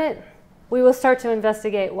certain credit, we will start to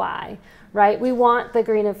investigate why, right? We want the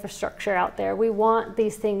green infrastructure out there. We want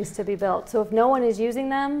these things to be built. So if no one is using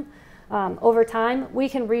them over time, we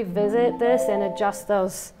can revisit this and adjust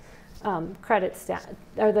those credits down,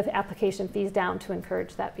 or the application fees down, to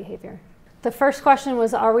encourage that behavior. The first question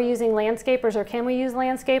was, are we using landscapers, or can we use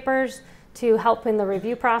landscapers to help in the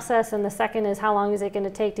review process? And the second is, how long is it going to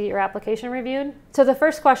take to get your application reviewed? So the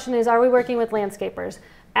first question is, are we working with landscapers?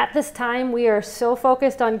 At this time, we are so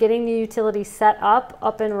focused on getting the utility set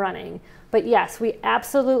up and running. But yes, we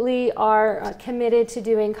absolutely are committed to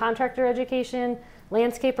doing contractor education,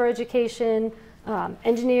 landscaper education,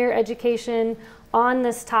 engineer education on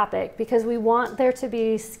this topic, because we want there to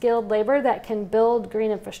be skilled labor that can build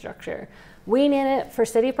green infrastructure. We need it for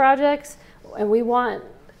city projects, and we want,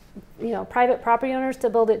 you know, private property owners to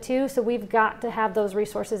build it too. So we've got to have those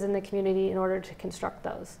resources in the community in order to construct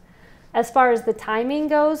those. As far as the timing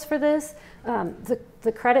goes for this,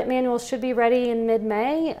 the credit manual should be ready in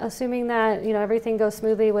mid-May, assuming that, you know, everything goes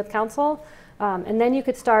smoothly with council. And then you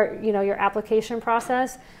could start, you know, your application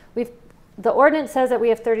process. The ordinance says that we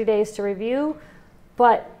have 30 days to review,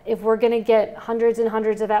 but if we're going to get hundreds and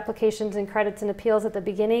hundreds of applications and credits and appeals at the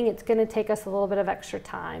beginning, it's going to take us a little bit of extra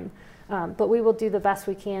time. But we will do the best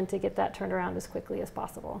we can to get that turned around as quickly as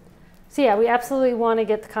possible. So yeah, we absolutely want to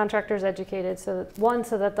get the contractors educated, so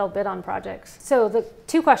that they'll bid on projects. So the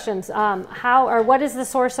two questions, what is the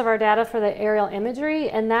source of our data for the aerial imagery?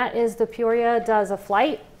 And that is, the Peoria does a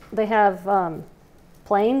flight. They have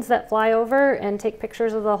planes that fly over and take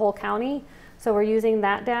pictures of the whole county. So we're using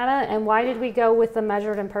that data. And why did we go with the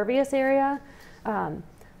measured impervious area?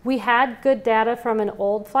 We had good data from an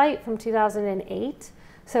old flight from 2008.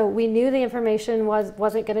 So we knew the information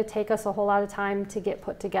wasn't going to take us a whole lot of time to get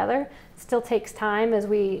put together. It still takes time as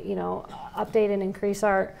we, you know, update and increase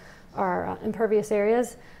our impervious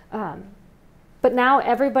areas. But now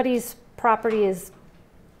everybody's property is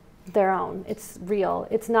their own. It's real.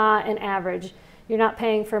 It's not an average. You're not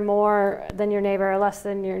paying for more than your neighbor or less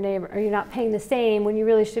than your neighbor, or you're not paying the same when you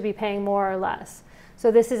really should be paying more or less.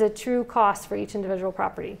 So this is a true cost for each individual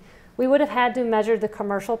property. We would have had to measure the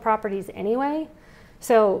commercial properties anyway.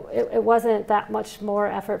 So it wasn't that much more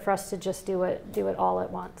effort for us to just do it all at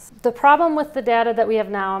once. The problem with the data that we have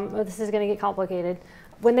now, this is going to get complicated.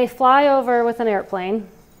 When they fly over with an airplane,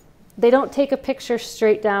 they don't take a picture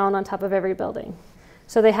straight down on top of every building.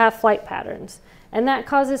 So they have flight patterns, and that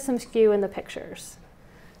causes some skew in the pictures.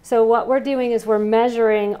 So what we're doing is we're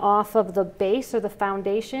measuring off of the base or the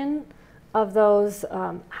foundation of those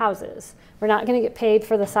houses. We're not going to get paid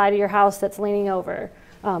for the side of your house that's leaning over.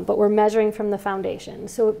 But we're measuring from the foundation.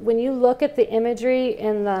 So when you look at the imagery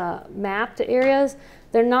in the mapped areas,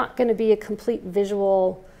 they're not going to be a complete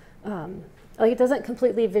visual, like it doesn't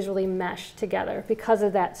completely visually mesh together because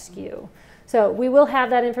of that skew. So we will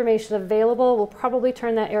have that information available. We'll probably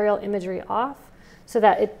turn that aerial imagery off so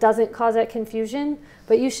that it doesn't cause that confusion.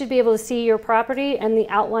 But you should be able to see your property and the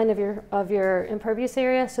outline of your impervious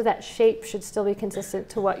area, so that shape should still be consistent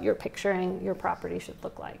to what you're picturing your property should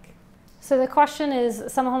look like. So the question is,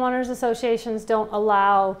 some homeowners associations don't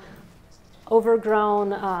allow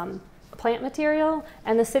overgrown plant material,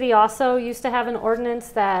 and the city also used to have an ordinance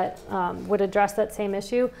that would address that same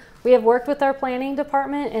issue. We have worked with our planning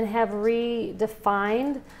department and have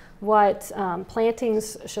redefined what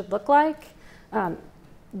plantings should look like.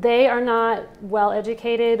 They are not well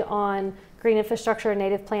educated on green infrastructure and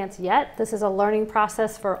native plants yet. This is a learning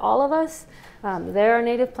process for all of us. There are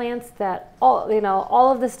native plants that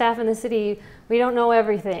all of the staff in the city, we don't know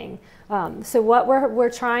everything. So what we're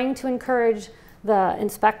trying to encourage the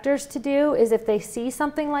inspectors to do is if they see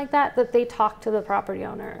something like that, that they talk to the property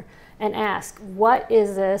owner and ask, what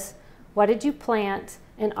is this? What did you plant?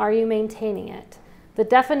 And are you maintaining it? The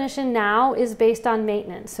definition now is based on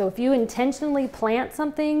maintenance. So if you intentionally plant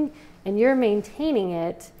something and you're maintaining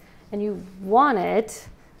it and you want it,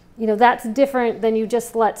 you know, that's different than you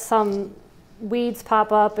just let some weeds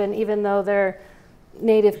pop up, and even though they're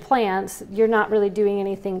native plants, you're not really doing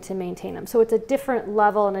anything to maintain them. So it's a different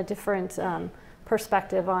level and a different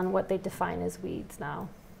perspective on what they define as weeds now.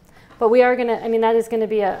 But we are gonna, I mean, that is gonna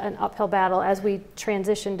be an uphill battle as we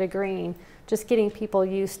transition to green, just getting people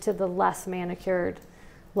used to the less manicured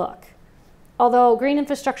look. Although green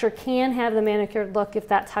infrastructure can have the manicured look if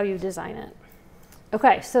that's how you design it.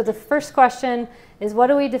 Okay, so the first question is, what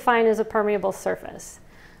do we define as a permeable surface?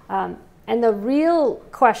 And the real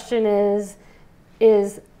question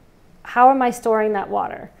is how am I storing that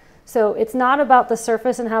water? So it's not about the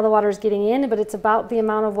surface and how the water is getting in, but it's about the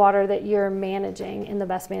amount of water that you're managing in the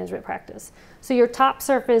best management practice. So your top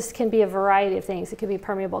surface can be a variety of things. It could be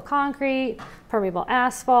permeable concrete, permeable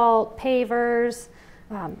asphalt, pavers,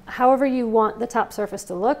 however you want the top surface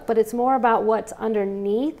to look, but it's more about what's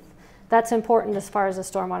underneath that's important as far as the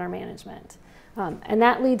stormwater management. And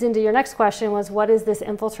that leads into your next question was, what does this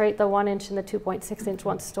infiltrate the 1 inch and the 2.6 inch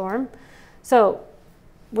once storm? So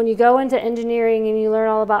when you go into engineering and you learn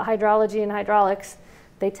all about hydrology and hydraulics,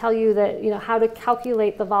 they tell you that, you know, how to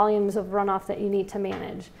calculate the volumes of runoff that you need to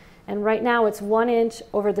manage. And right now it's 1 inch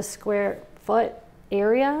over the square foot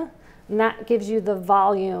area, and that gives you the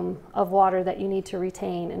volume of water that you need to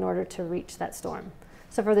retain in order to reach that storm.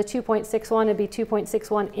 So for the 2.61, it'd be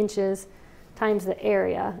 2.61 inches times the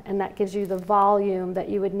area, and that gives you the volume that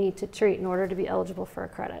you would need to treat in order to be eligible for a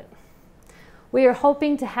credit. We are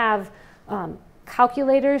hoping to have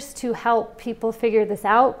calculators to help people figure this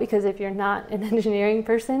out, because if you're not an engineering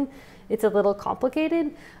person, it's a little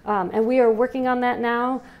complicated, and we are working on that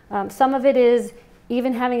now. Some of it is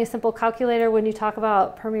even having a simple calculator when you talk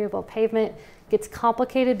about permeable pavement gets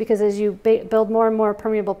complicated, because as you build more and more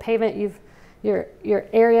permeable pavement, your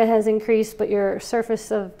area has increased, but your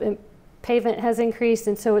surface of pavement has increased,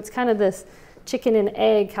 and so it's kind of this chicken and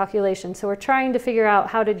egg calculation. So we're trying to figure out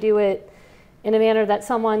how to do it in a manner that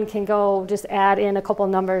someone can go just add in a couple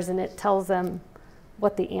numbers and it tells them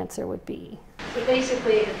what the answer would be. So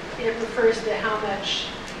basically it refers to how much,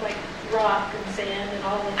 like, rock and sand and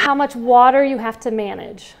all of how much water you have to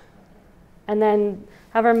manage. And then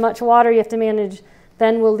however much water you have to manage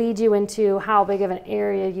then will lead you into how big of an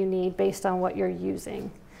area you need based on what you're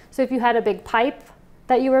using. So if you had a big pipe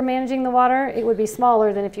that you were managing the water, it would be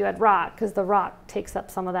smaller than if you had rock, because the rock takes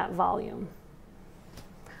up some of that volume.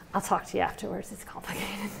 I'll talk to you afterwards, it's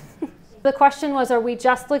complicated. The question was, are we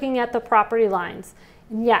just looking at the property lines?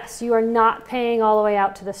 And yes, you are not paying all the way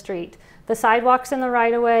out to the street. The sidewalks in the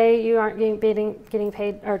right of way, you aren't getting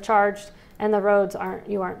paid or charged, and the roads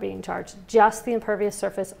you aren't being charged. Just the impervious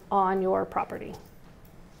surface on your property.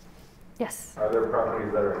 Yes? Are there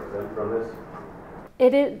properties that are exempt from this?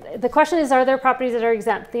 The question is, are there properties that are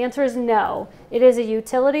exempt? The answer is no. It is a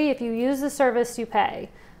utility. If you use the service, you pay.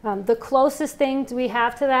 The closest thing we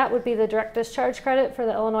have to that would be the direct discharge credit for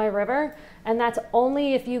the Illinois River, and that's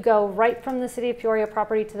only if you go right from the city of Peoria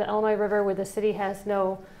property to the Illinois River, where the city has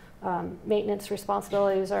no maintenance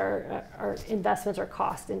responsibilities or investments or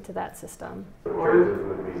cost into that system. The churches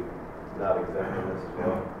would be not exempt from this as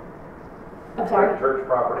well? I'm sorry? Church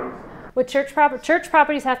properties? With church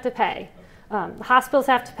properties have to pay. Hospitals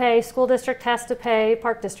have to pay, school district has to pay,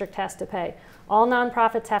 park district has to pay. All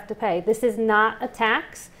nonprofits have to pay. This is not a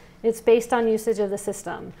tax. It's based on usage of the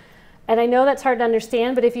system. And I know that's hard to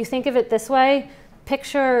understand, but if you think of it this way,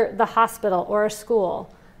 picture the hospital or a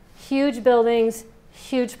school. Huge buildings,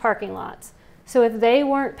 huge parking lots. So if they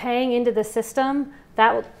weren't paying into the system,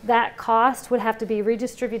 that cost would have to be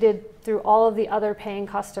redistributed through all of the other paying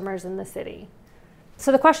customers in the city.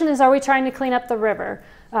 So the question is, are we trying to clean up the river?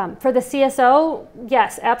 For the CSO,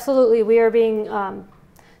 yes, absolutely. We are being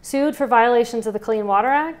sued for violations of the Clean Water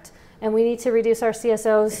Act, and we need to reduce our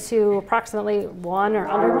CSOs to approximately 1 or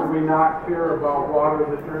under 1. Why would we not care about water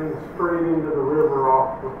that drains straight into the river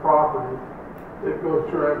off the property that goes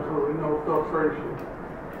through absolutely no filtration?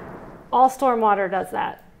 All stormwater does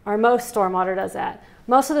that, or most stormwater does that.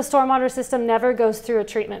 Most of the stormwater system never goes through a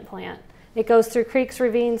treatment plant. It goes through creeks,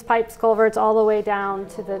 ravines, pipes, culverts, all the way down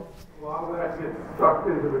to the... A lot of that gets sucked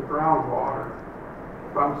into the groundwater.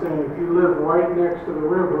 I'm saying if you live right next to the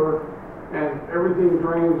river and everything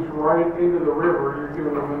drains right into the river, you're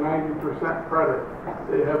giving them a 90% credit.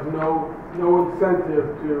 They have no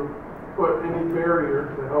incentive to put any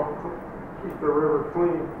barrier to help keep the river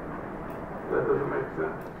clean. That doesn't make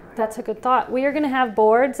sense. That's a good thought. We are going to have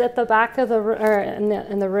boards at the back of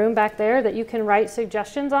in the room back there that you can write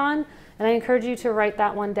suggestions on, and I encourage you to write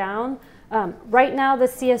that one down. Right now, the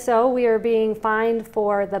CSO, we are being fined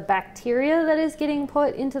for the bacteria that is getting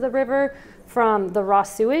put into the river from the raw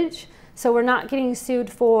sewage. So we're not getting sued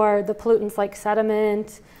for the pollutants like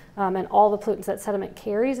sediment and all the pollutants that sediment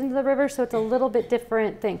carries into the river. So it's a little bit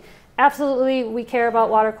different thing. Absolutely, we care about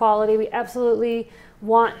water quality. We absolutely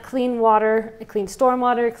want clean water, clean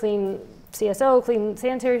stormwater, clean CSO, clean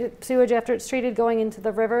sanitary sewage after it's treated going into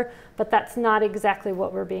the river, but that's not exactly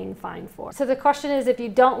what we're being fined for. So the question is, if you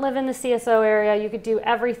don't live in the CSO area, you could do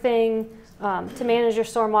everything to manage your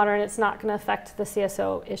stormwater and it's not going to affect the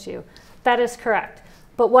CSO issue. That is correct.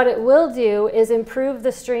 But what it will do is improve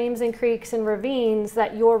the streams and creeks and ravines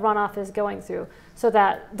that your runoff is going through, so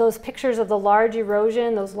that those pictures of the large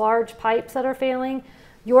erosion, those large pipes that are failing,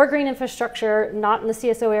 your green infrastructure, not in the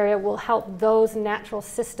CSO area, will help those natural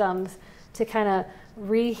systems to kind of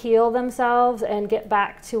re-heal themselves and get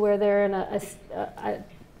back to where they're in a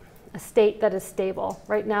state that is stable.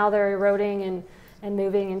 Right now they're eroding and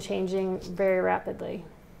moving and changing very rapidly.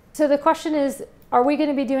 So the question is, are we going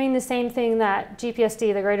to be doing the same thing that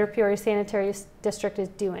GPSD, the Greater Peoria Sanitary District, is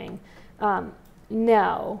doing?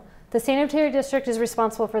 No. The Sanitary District is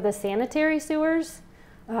responsible for the sanitary sewers.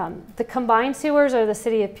 The combined sewers are the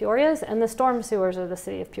city of Peoria's, and the storm sewers are the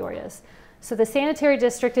city of Peoria's. So the Sanitary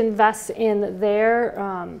District invests in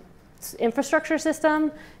their infrastructure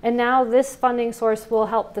system, and now this funding source will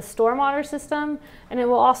help the stormwater system, and it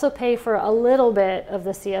will also pay for a little bit of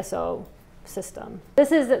the CSO system.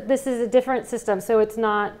 This is a different system, so it's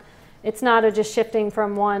not a just shifting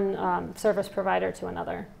from one service provider to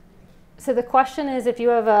another. So the question is, if you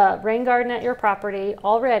have a rain garden at your property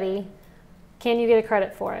already, can you get a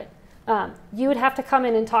credit for it? You would have to come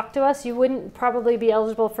in and talk to us. You wouldn't probably be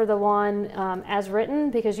eligible for the one as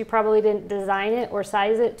written because you probably didn't design it or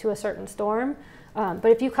size it to a certain storm. But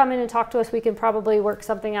if you come in and talk to us, we can probably work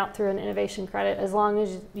something out through an innovation credit as long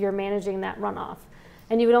as you're managing that runoff.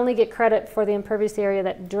 And you would only get credit for the impervious area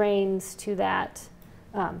that drains to that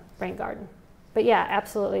rain garden. But yeah,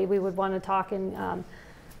 absolutely, we would want to talk and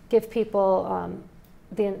give people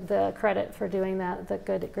the credit for doing that, the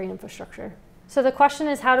good green infrastructure. So the question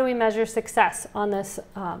is, how do we measure success on this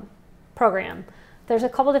program? There's a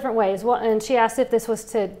couple different ways. And she asked if this was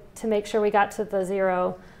to make sure we got to the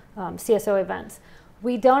 0 CSO events.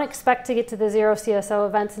 We don't expect to get to the 0 CSO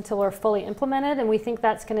events until we're fully implemented, and we think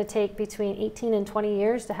that's going to take between 18 and 20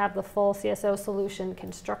 years to have the full CSO solution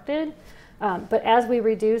constructed. But as we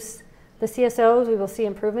reduce the CSOs, we will see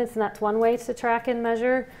improvements, and that's one way to track and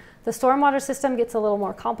measure. The stormwater system gets a little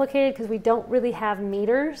more complicated because we don't really have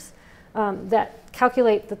meters that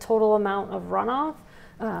calculate the total amount of runoff.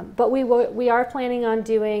 But we are planning on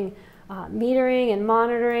doing metering and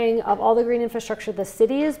monitoring of all the green infrastructure the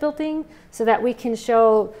city is building, so that we can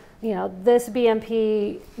show, you know, this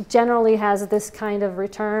BMP generally has this kind of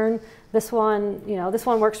return. This one, you know, this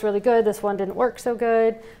one works really good. This one didn't work so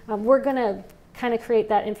good. We're going to kind of create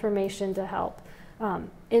that information to help.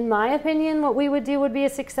 In my opinion, what we would do would be a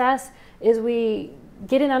success is we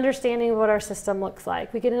get an understanding of what our system looks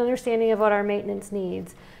like. We get an understanding of what our maintenance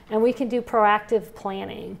needs, and we can do proactive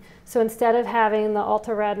planning. So instead of having the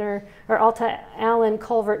Alta Radnor or Alta Allen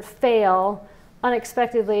culvert fail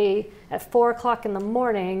unexpectedly at 4 o'clock in the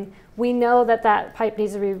morning, we know that that pipe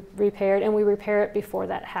needs to be repaired, and we repair it before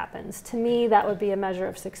that happens. To me, that would be a measure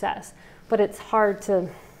of success, but it's hard to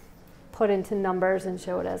put into numbers and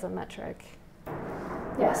show it as a metric.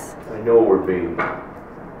 Yes? I know we're being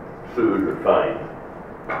sued or fined.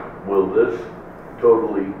 Will this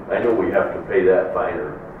totally, I know we have to pay that fine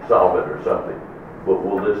or solve it or something, but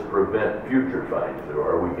will this prevent future fines,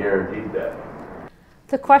 or are we guaranteed that?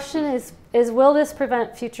 The question is will this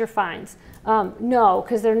prevent future fines? No,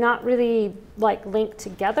 because they're not really like linked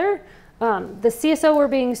together. The CSO we're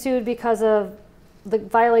being sued because of the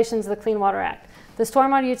violations of the Clean Water Act. The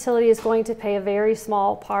Stormwater Utility is going to pay a very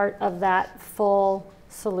small part of that full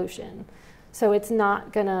solution. So it's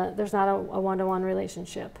not gonna, there's not a one-to-one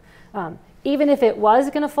relationship. Even if it was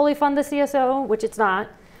gonna fully fund the CSO, which it's not,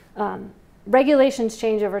 regulations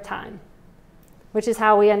change over time, which is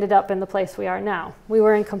how we ended up in the place we are now. We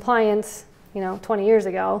were in compliance, 20 years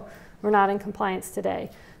ago. We're not in compliance today.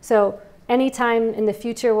 So anytime in the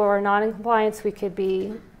future where we're not in compliance, we could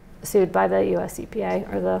be sued by the US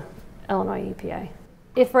EPA or the Illinois EPA.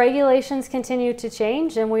 If regulations continue to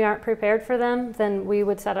change and we aren't prepared for them, then we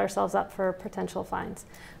would set ourselves up for potential fines.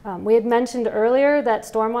 We had mentioned earlier that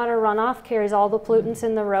stormwater runoff carries all the pollutants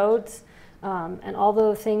in the roads, and all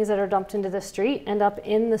the things that are dumped into the street end up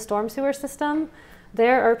in the storm sewer system.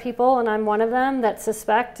 There are people, and I'm one of them, that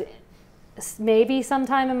suspect maybe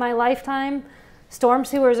sometime in my lifetime, storm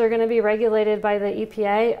sewers are going to be regulated by the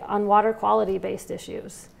EPA on water quality based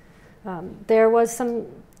issues. There was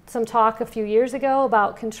some talk a few years ago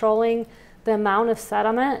about controlling the amount of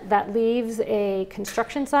sediment that leaves a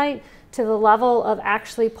construction site to the level of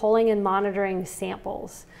actually pulling and monitoring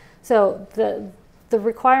samples. So the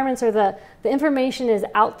requirements or the information is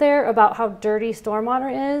out there about how dirty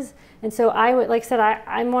stormwater is. And so I would, like I said,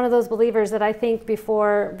 I'm one of those believers that I think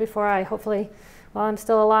before I hopefully, while I'm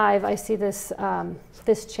still alive, I see this,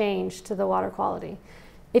 this change to the water quality.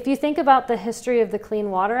 If you think about the history of the Clean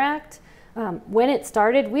Water Act, when it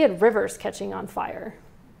started, we had rivers catching on fire.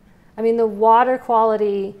 I mean, the water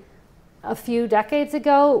quality a few decades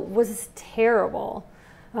ago was terrible.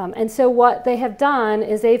 And so what they have done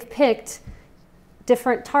is they've picked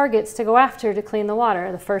different targets to go after to clean the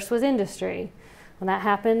water. The first was industry. When that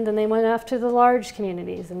happened, then they went after the large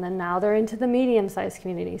communities, and then now they're into the medium-sized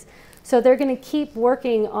communities. So they're going to keep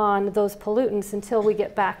working on those pollutants until we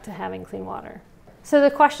get back to having clean water. So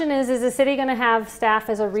the question is the city going to have staff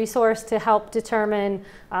as a resource to help determine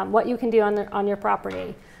what you can do on your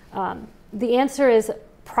property? The answer is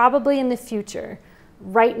probably in the future.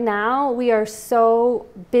 Right now, we are so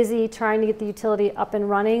busy trying to get the utility up and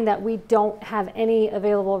running that we don't have any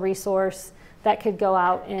available resource that could go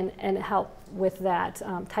out and help with that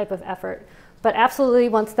type of effort. But absolutely,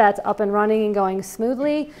 once that's up and running and going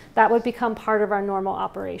smoothly, that would become part of our normal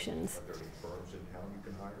operations. Are there any firms in town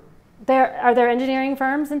you can hire? Are there engineering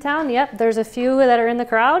firms in town? Yep, there's a few that are in the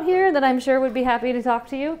crowd here that I'm sure would be happy to talk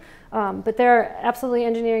to you. But there are absolutely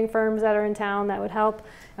engineering firms that are in town that would help.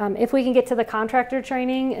 If we can get to the contractor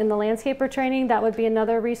training and the landscaper training, that would be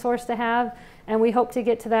another resource to have. And we hope to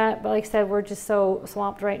get to that. But like I said, we're just so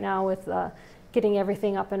swamped right now with getting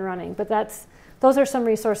everything up and running. But those are some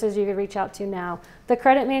resources you could reach out to now. The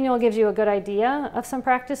credit manual gives you a good idea of some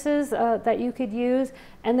practices that you could use.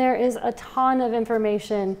 And there is a ton of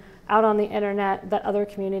information out on the internet that other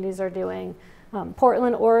communities are doing.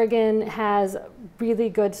 Portland, Oregon has really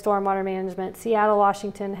good stormwater management. Seattle,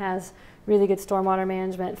 Washington has really good stormwater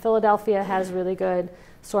management. Philadelphia has really good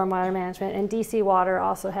stormwater management. And DC Water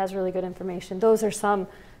also has really good information. Those are some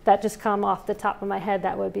that just come off the top of my head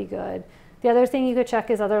that would be good. The other thing you could check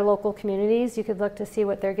is other local communities. You could look to see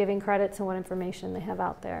what they're giving credits and what information they have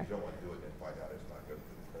out there. You don't want to do it and find out it's not good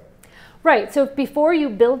for the credit. Right, so before you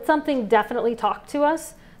build something, definitely talk to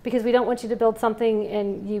us, because we don't want you to build something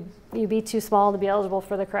and you be too small to be eligible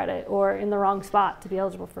for the credit, or in the wrong spot to be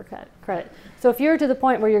eligible for credit. So if you're to the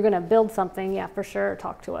point where you're going to build something, yeah, for sure,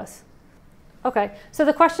 talk to us. Okay, so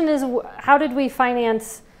the question is, how did we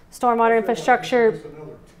finance stormwater infrastructure?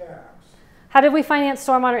 How did we finance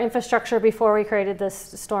stormwater infrastructure before we created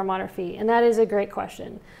this stormwater fee? And that is a great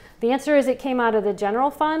question. The answer is it came out of the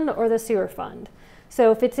general fund or the sewer fund.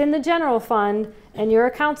 So if it's in the general fund and you're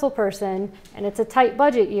a council person and it's a tight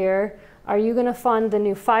budget year, are you going to fund the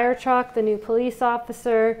new fire truck, the new police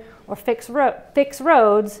officer, or fix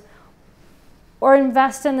roads, or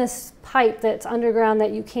invest in this pipe that's underground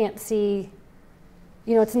that you can't see?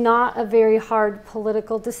 You know, it's not a very hard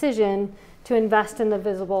political decision to invest in the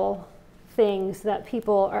visible things that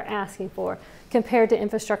people are asking for compared to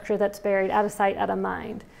infrastructure that's buried out of sight, out of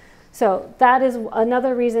mind. So that is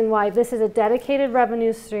another reason why this is a dedicated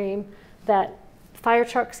revenue stream that fire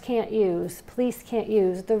trucks can't use, police can't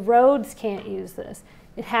use, the roads can't use this.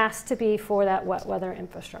 It has to be for that wet weather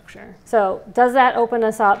infrastructure. So does that open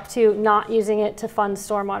us up to not using it to fund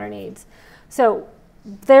stormwater needs? So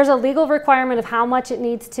there's a legal requirement of how much it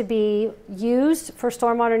needs to be used for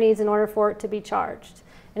stormwater needs in order for it to be charged.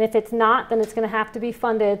 And if it's not, then it's going to have to be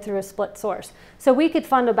funded through a split source. So we could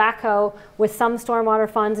fund a backhoe with some stormwater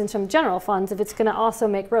funds and some general funds if it's going to also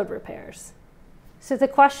make road repairs. So the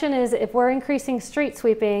question is, if we're increasing street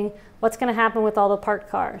sweeping, what's going to happen with all the parked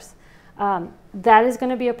cars? That is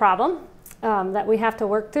going to be a problem that we have to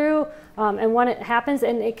work through. And when it happens,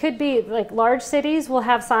 and it could be like large cities will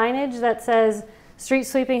have signage that says street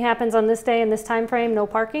sweeping happens on this day and this time frame, no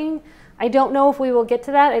parking. I don't know if we will get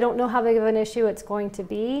to that. I don't know how big of an issue it's going to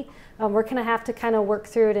be. We're going to have to kind of work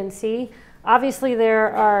through it and see. Obviously,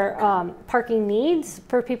 there are parking needs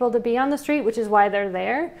for people to be on the street, which is why they're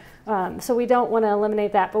there. So we don't want to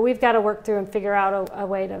eliminate that, but we've got to work through and figure out a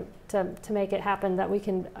way to make it happen that we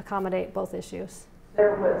can accommodate both issues.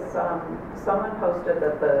 There was, someone posted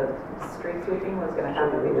that the street sweeping was going to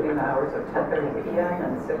happen between the hours of 10:30 p.m.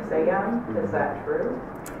 and 6 a.m. Is that true?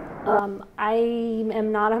 I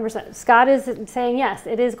am not 100%. Scott is saying yes,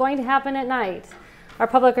 it is going to happen at night. Our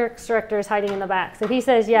public works director is hiding in the back. So he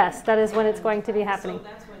says yes, that is when it's going to be happening. So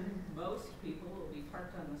that's when most people will be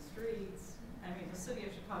parked on the streets. I mean,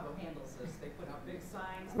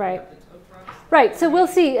 Right. Right. So we'll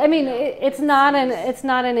see. I mean, it's not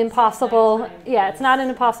an impossible. Yeah, it's not an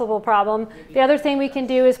impossible problem. The other thing we can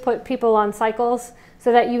do is put people on cycles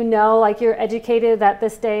so that you know, like you're educated that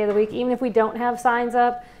this day of the week, even if we don't have signs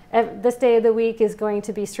up, this day of the week is going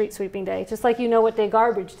to be street sweeping day, just like you know what day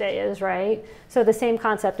garbage day is, right? So the same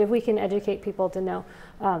concept, if we can educate people to know.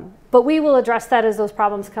 But we will address that as those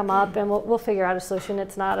problems come up, and we'll figure out a solution.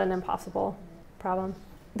 It's not an impossible problem.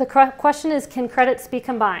 The question is, can credits be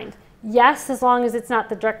combined? Yes, as long as it's not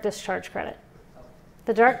the direct discharge credit.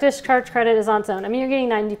 The direct discharge credit is on its own. I mean, you're getting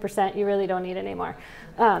 90%. You really don't need any more.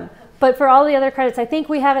 But for all the other credits, I think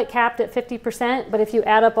we have it capped at 50%. But if you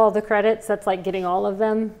add up all the credits, that's like getting all of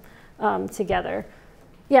them together.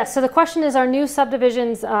 Yeah, so the question is, are new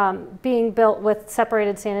subdivisions being built with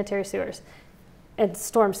separated sanitary sewers and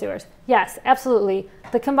storm sewers? Yes, absolutely.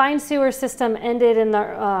 The combined sewer system ended in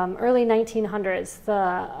the early 1900s.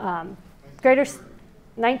 The greater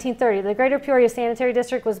 1930. The Greater Peoria Sanitary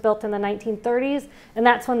District was built in the 1930s, and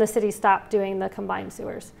that's when the city stopped doing the combined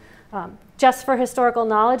sewers. Just for historical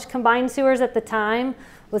knowledge, combined sewers at the time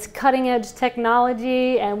was cutting edge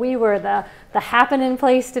technology, and we were the happening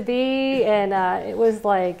place to be, and it was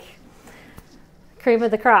like cream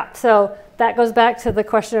of the crop. So that goes back to the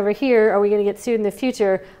question over here, are we going to get sued in the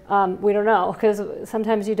future? We don't know, because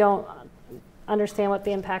sometimes you don't understand what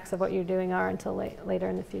the impacts of what you're doing are until later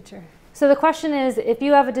in the future. So the question is, if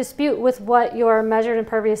you have a dispute with what your measured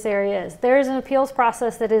impervious area is, there is an appeals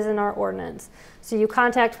process that is in our ordinance. So you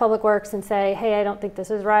contact Public Works and say, hey, I don't think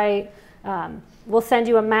this is right. We'll send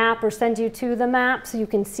you a map or send you to the map so you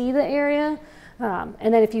can see the area.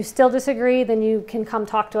 And then if you still disagree, then you can come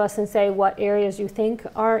talk to us and say what areas you think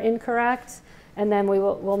are incorrect. And then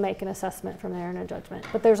we'll make an assessment from there and a judgment.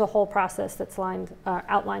 But there's a whole process that's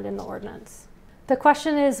outlined in the ordinance. The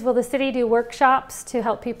question is, will the city do workshops to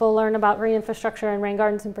help people learn about green infrastructure and rain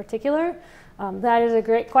gardens in particular? That is a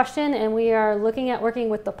great question, and we are looking at working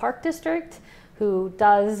with the Park District, who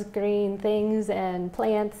does green things and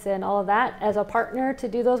plants and all of that, as a partner to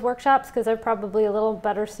do those workshops, because they're probably a little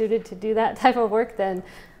better suited to do that type of work than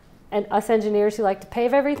us engineers who like to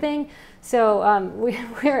pave everything. So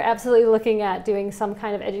we're absolutely looking at doing some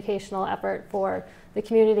kind of educational effort for the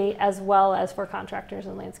community as well as for contractors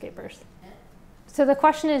and landscapers. So the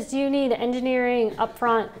question is, do you need engineering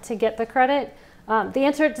upfront to get the credit? The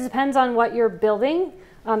answer depends on what you're building.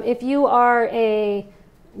 If you are a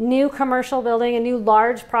new commercial building, a new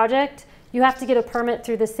large project, you have to get a permit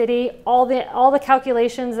through the city. All the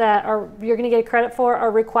calculations that you're going to get credit for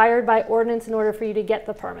are required by ordinance in order for you to get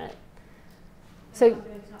the permit. So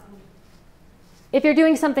if you're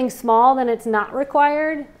doing something small, then it's not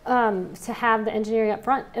required to have the engineering up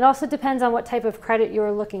front. It also depends on what type of credit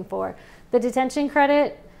you're looking for. The detention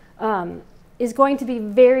credit is going to be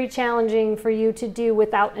very challenging for you to do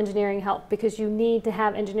without engineering help, because you need to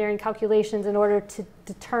have engineering calculations in order to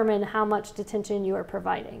determine how much detention you are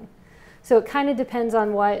providing. So it kind of depends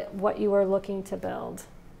on what you are looking to build.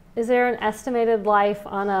 Is there an estimated life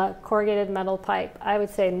on a corrugated metal pipe? I would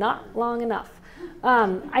say not long enough.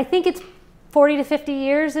 I think it's 40 to 50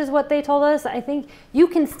 years is what they told us. I think you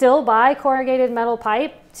can still buy corrugated metal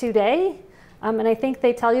pipe today. And I think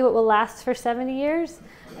they tell you it will last for 70 years.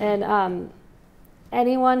 And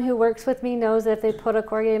anyone who works with me knows that if they put a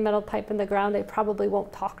corrugated metal pipe in the ground, they probably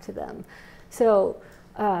won't talk to them. So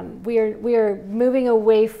we are moving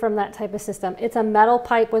away from that type of system. It's a metal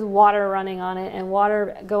pipe with water running on it and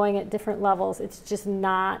water going at different levels. It's just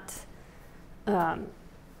not,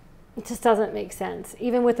 it just doesn't make sense.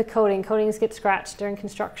 Even with the coatings get scratched during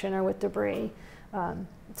construction or with debris.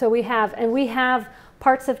 So we have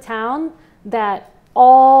parts of town that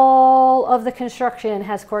all of the construction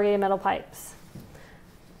has corrugated metal pipes.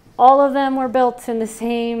 All of them were built in the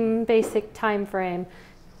same basic time frame.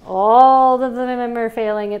 All of them are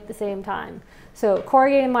failing at the same time. So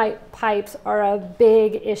corrugated pipes are a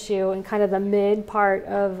big issue in kind of the mid part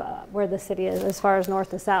of where the city is, as far as north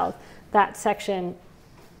to south. That section,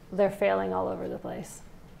 they're failing all over the place.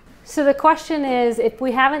 So the question is, if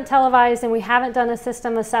we haven't televised and we haven't done a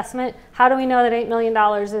system assessment, how do we know that $8 million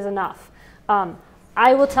is enough?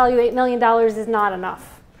 I will tell you $8 million is not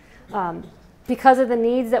enough. Because of the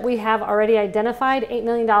needs that we have already identified, $8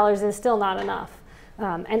 million is still not enough.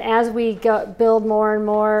 And as we build more and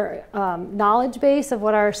more knowledge base of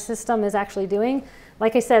what our system is actually doing,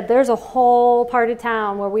 like I said, there's a whole part of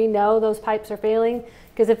town where we know those pipes are failing,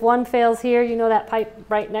 because if one fails here, you know that pipe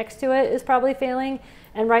right next to it is probably failing.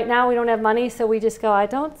 And right now we don't have money, so we just go, I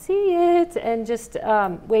don't see it, and just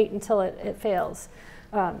wait until it fails.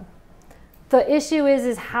 The issue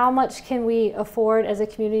is how much can we afford as a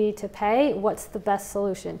community to pay? What's the best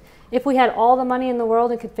solution? If we had all the money in the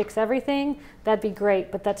world and could fix everything, that'd be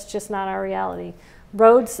great, but that's just not our reality.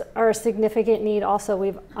 Roads are a significant need also.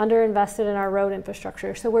 We've underinvested in our road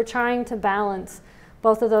infrastructure. So we're trying to balance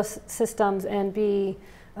both of those systems and be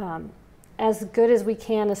as good as we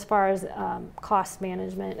can as far as cost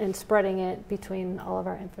management and spreading it between all of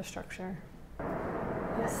our infrastructure.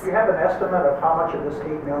 Yes. Do you have an estimate of how much of this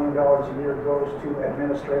 $8 million a year goes to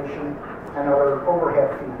administration and other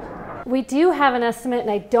overhead fees? We do have an estimate,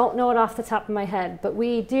 and I don't know it off the top of my head, but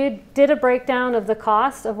we did a breakdown of the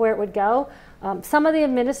cost of where it would go. Some of the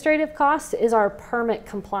administrative costs is our permit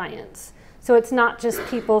compliance. So it's not just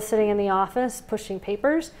people sitting in the office pushing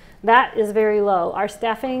papers. That is very low. Our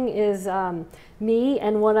staffing is me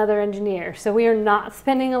and one other engineer. So we are not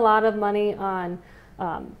spending a lot of money on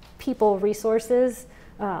people resources,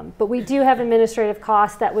 but we do have administrative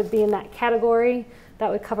costs that would be in that category. That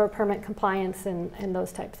would cover permit compliance and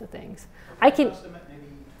those types of things. I can estimate maybe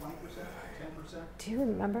 20%, 10%? Do you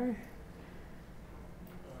remember?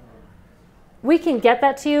 We can get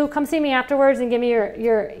that to you. Come see me afterwards and give me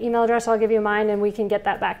your email address. I'll give you mine and we can get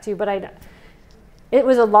that back to you. But it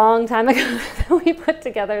was a long time ago that we put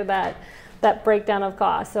together that breakdown of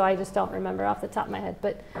costs, so I just don't remember off the top of my head.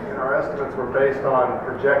 But and our estimates were based on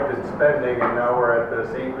projected spending, and now we're at this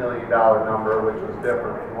 $8 million number, which was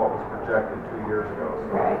different from what was projected 2 years ago. So.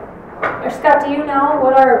 Right. Or Scott, do you know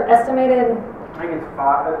what our estimated? I think it's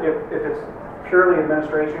 5. If it's purely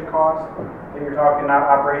administration costs, and you're talking not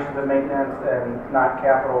operations and maintenance and not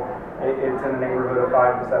capital, it's in the neighborhood of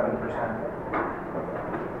 5 to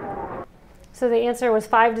 7%. So the answer was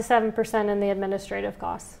 5 to 7% in the administrative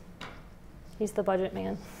costs. He's the budget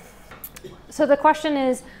man. So the question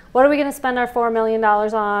is, what are we going to spend our $4 million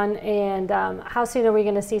on, and how soon are we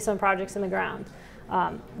going to see some projects in the ground?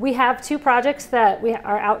 We have 2 projects that we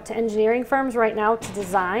are out to engineering firms right now to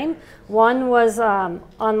design. One was on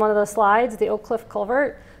one of the slides, the Oak Cliff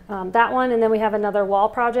Culvert, that one, and then we have another wall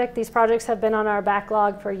project. These projects have been on our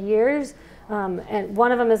backlog for years, and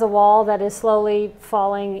one of them is a wall that is slowly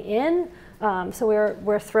falling in. So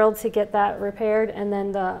we're thrilled to get that repaired. And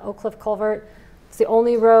then the Oak Cliff Culvert, it's the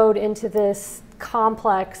only road into this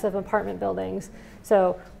complex of apartment buildings.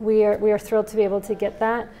 So we are thrilled to be able to get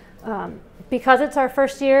that. Because it's our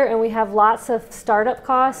first year and we have lots of startup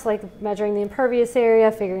costs, like measuring the impervious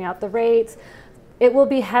area, figuring out the rates, it will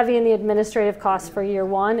be heavy in the administrative costs for year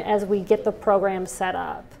 1 as we get the program set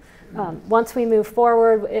up. Once we move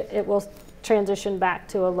forward, it will transition back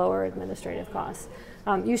to a lower administrative cost.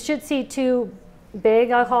 You should see 2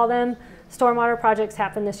 big, I'll call them, stormwater projects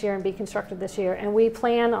happen this year and be constructed this year. And we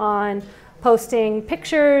plan on posting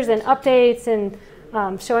pictures and updates and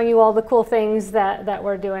showing you all the cool things that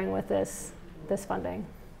we're doing with this funding.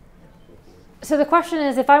 So the question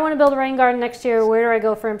is, if I want to build a rain garden next year, where do I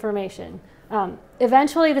go for information?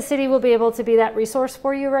 Eventually the city will be able to be that resource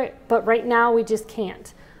for you, but right now we just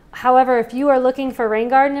can't. However, if you are looking for rain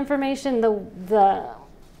garden information,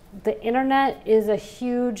 the internet is a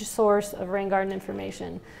huge source of rain garden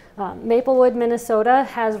information. Maplewood, Minnesota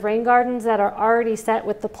has rain gardens that are already set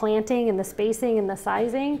with the planting and the spacing and the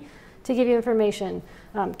sizing to give you information.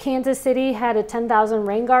 Kansas City had a 10,000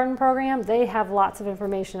 rain garden program. They have lots of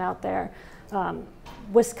information out there.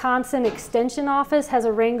 Wisconsin Extension Office has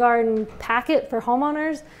a rain garden packet for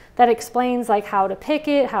homeowners that explains like how to pick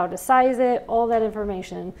it, how to size it, all that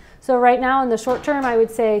information. So right now in the short term, I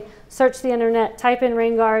would say search the internet, type in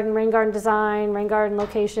rain garden design, rain garden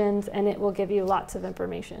locations, and it will give you lots of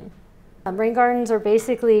information. Rain gardens are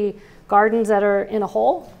basically gardens that are in a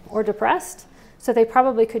hole or depressed, so they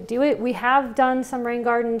probably could do it. We have done some rain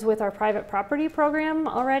gardens with our private property program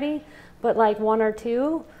already, but like 1 or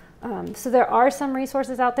 2. So there are some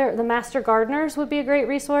resources out there. The Master Gardeners would be a great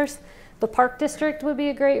resource. The Park District would be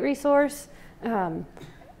a great resource.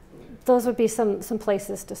 Those would be some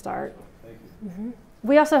places to start. Thank you. Mm-hmm.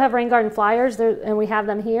 We also have rain garden flyers, and we have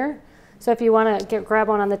them here. So if you want to grab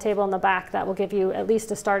one on the table in the back, that will give you at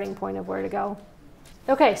least a starting point of where to go.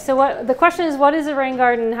 Okay, so the question is, what is a rain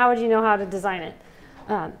garden and how would you know how to design it?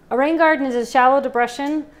 A rain garden is a shallow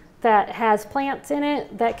depression that has plants in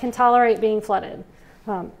it that can tolerate being flooded.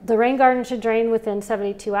 The rain garden should drain within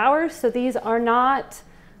 72 hours. So these are not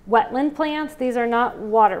wetland plants. These are not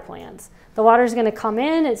water plants. The water is going to come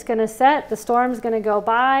in, it's going to set, the storm's going to go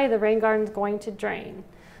by, the rain garden's going to drain.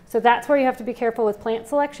 So that's where you have to be careful with plant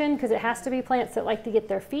selection, because it has to be plants that like to get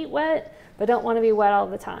their feet wet, but don't want to be wet all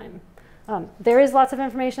the time. There is lots of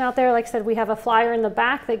information out there. Like I said, we have a flyer in the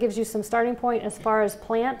back that gives you some starting point as far as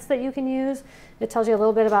plants that you can use. It tells you a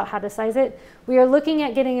little bit about how to size it. We are looking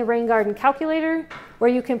at getting a rain garden calculator where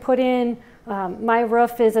you can put in My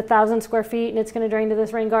roof is 1,000 square feet and it's going to drain to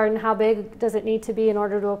this rain garden. How big does it need to be in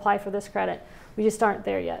order to apply for this credit? We just aren't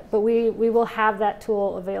there yet, but we will have that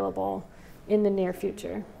tool available in the near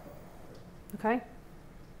future. Okay?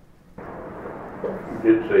 You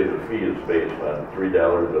did say the fee is based on $3 a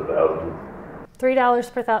thousand.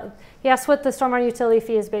 $3 per thousand. Yes, what the stormwater utility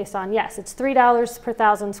fee is based on. Yes, it's $3 per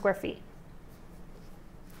 1,000 square feet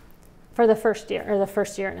for the first year, or the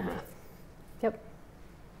first year and a half. Yep.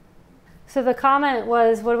 So the comment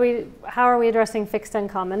was, how are we addressing fixed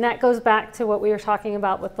income? And that goes back to what we were talking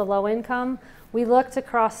about with the low income. We looked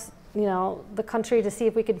across, the country to see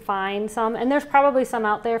if we could find some, and there's probably some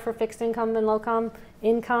out there for fixed income and low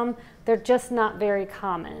income. They're just not very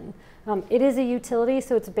common. It is a utility,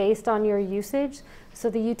 so it's based on your usage. So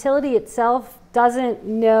the utility itself doesn't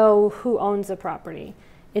know who owns the property.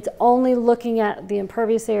 It's only looking at the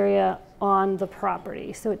impervious area on the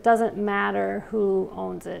property. So it doesn't matter who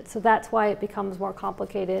owns it. So that's why it becomes more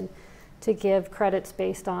complicated to give credits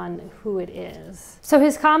based on who it is. So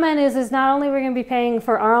his comment is not only we're going to be paying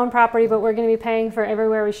for our own property, but we're going to be paying for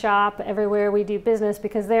everywhere we shop, everywhere we do business,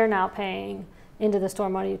 because they're now paying into the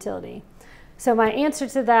stormwater utility. So my answer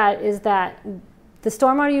to that is that the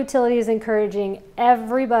stormwater utility is encouraging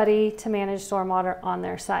everybody to manage stormwater on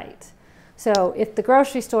their site. So if the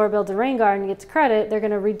grocery store builds a rain garden and gets credit, they're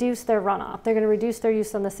going to reduce their runoff. They're going to reduce their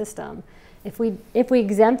use on the system. If we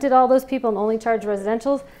exempted all those people and only charged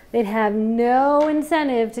residentials, they'd have no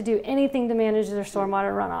incentive to do anything to manage their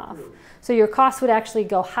stormwater runoff. So your costs would actually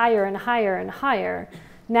go higher and higher and higher.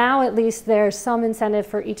 Now at least there's some incentive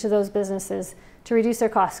for each of those businesses to reduce their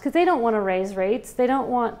costs, because they don't want to raise rates. They don't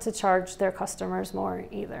want to charge their customers more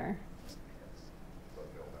either.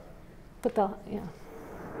 But yeah.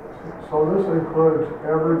 So this includes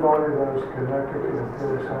everybody that is connected to the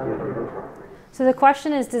Peoria Sanitary District? So the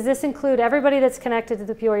question is, does this include everybody that's connected to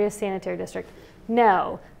the Peoria Sanitary District?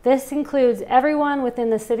 No. This includes everyone within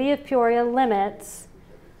the city of Peoria limits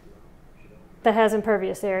that has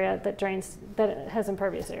impervious area, that has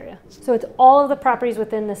impervious area. So it's all of the properties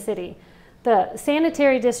within the city. The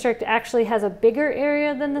sanitary district actually has a bigger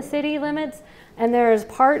area than the city limits, and there is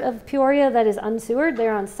part of Peoria that is unsewered.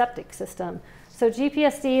 They're on septic system. So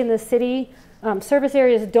GPSD and the city service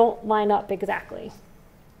areas don't line up exactly.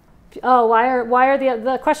 Oh,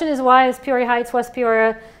 the question is, why is Peoria Heights, West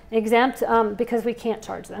Peoria exempt? Because we can't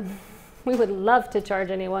charge them. We would love to charge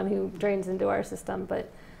anyone who drains into our system, but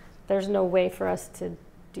there's no way for us to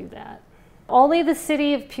do that. Only the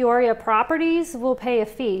city of Peoria properties will pay a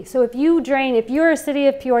fee. So if you're a city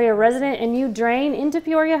of Peoria resident and you drain into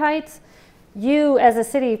Peoria Heights, you as a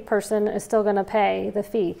city person is still going to pay the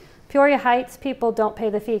fee. Peoria Heights people don't pay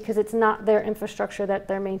the fee because it's not their infrastructure that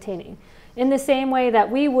they're maintaining. In the same way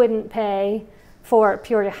that we wouldn't pay for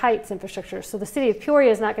Peoria Heights infrastructure. So the city of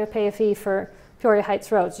Peoria is not going to pay a fee for Peoria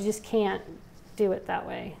Heights roads. You just can't do it that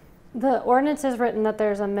way. The ordinance is written that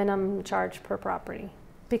there's a minimum charge per property,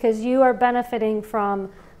 because you are benefiting from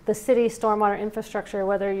the city stormwater infrastructure,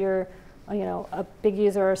 whether you're a big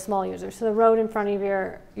user or a small user. So the road in front of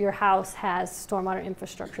your house has stormwater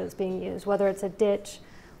infrastructure that's being used, whether it's a ditch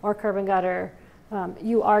or curb and gutter,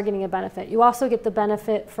 you are getting a benefit. You also get the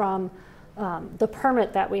benefit from the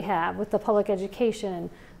permit that we have with the public education,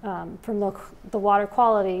 from the water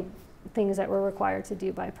quality things that we're required to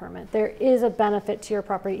do by permit. There is a benefit to your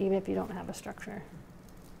property even if you don't have a structure.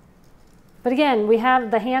 But again, we have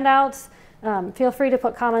the handouts. Feel free to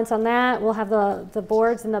put comments on that. We'll have the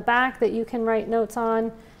boards in the back that you can write notes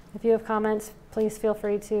on. If you have comments, please feel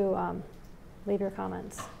free to leave your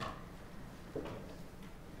comments.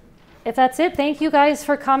 If that's it, thank you guys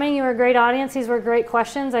for coming. You were a great audience. These were great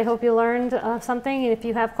questions. I hope you learned something. And if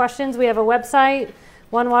you have questions, we have a website,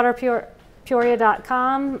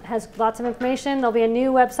 onewaterpeoria.com, has lots of information. There'll be a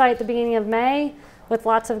new website at the beginning of May with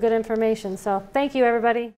lots of good information. So thank you,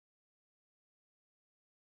 everybody.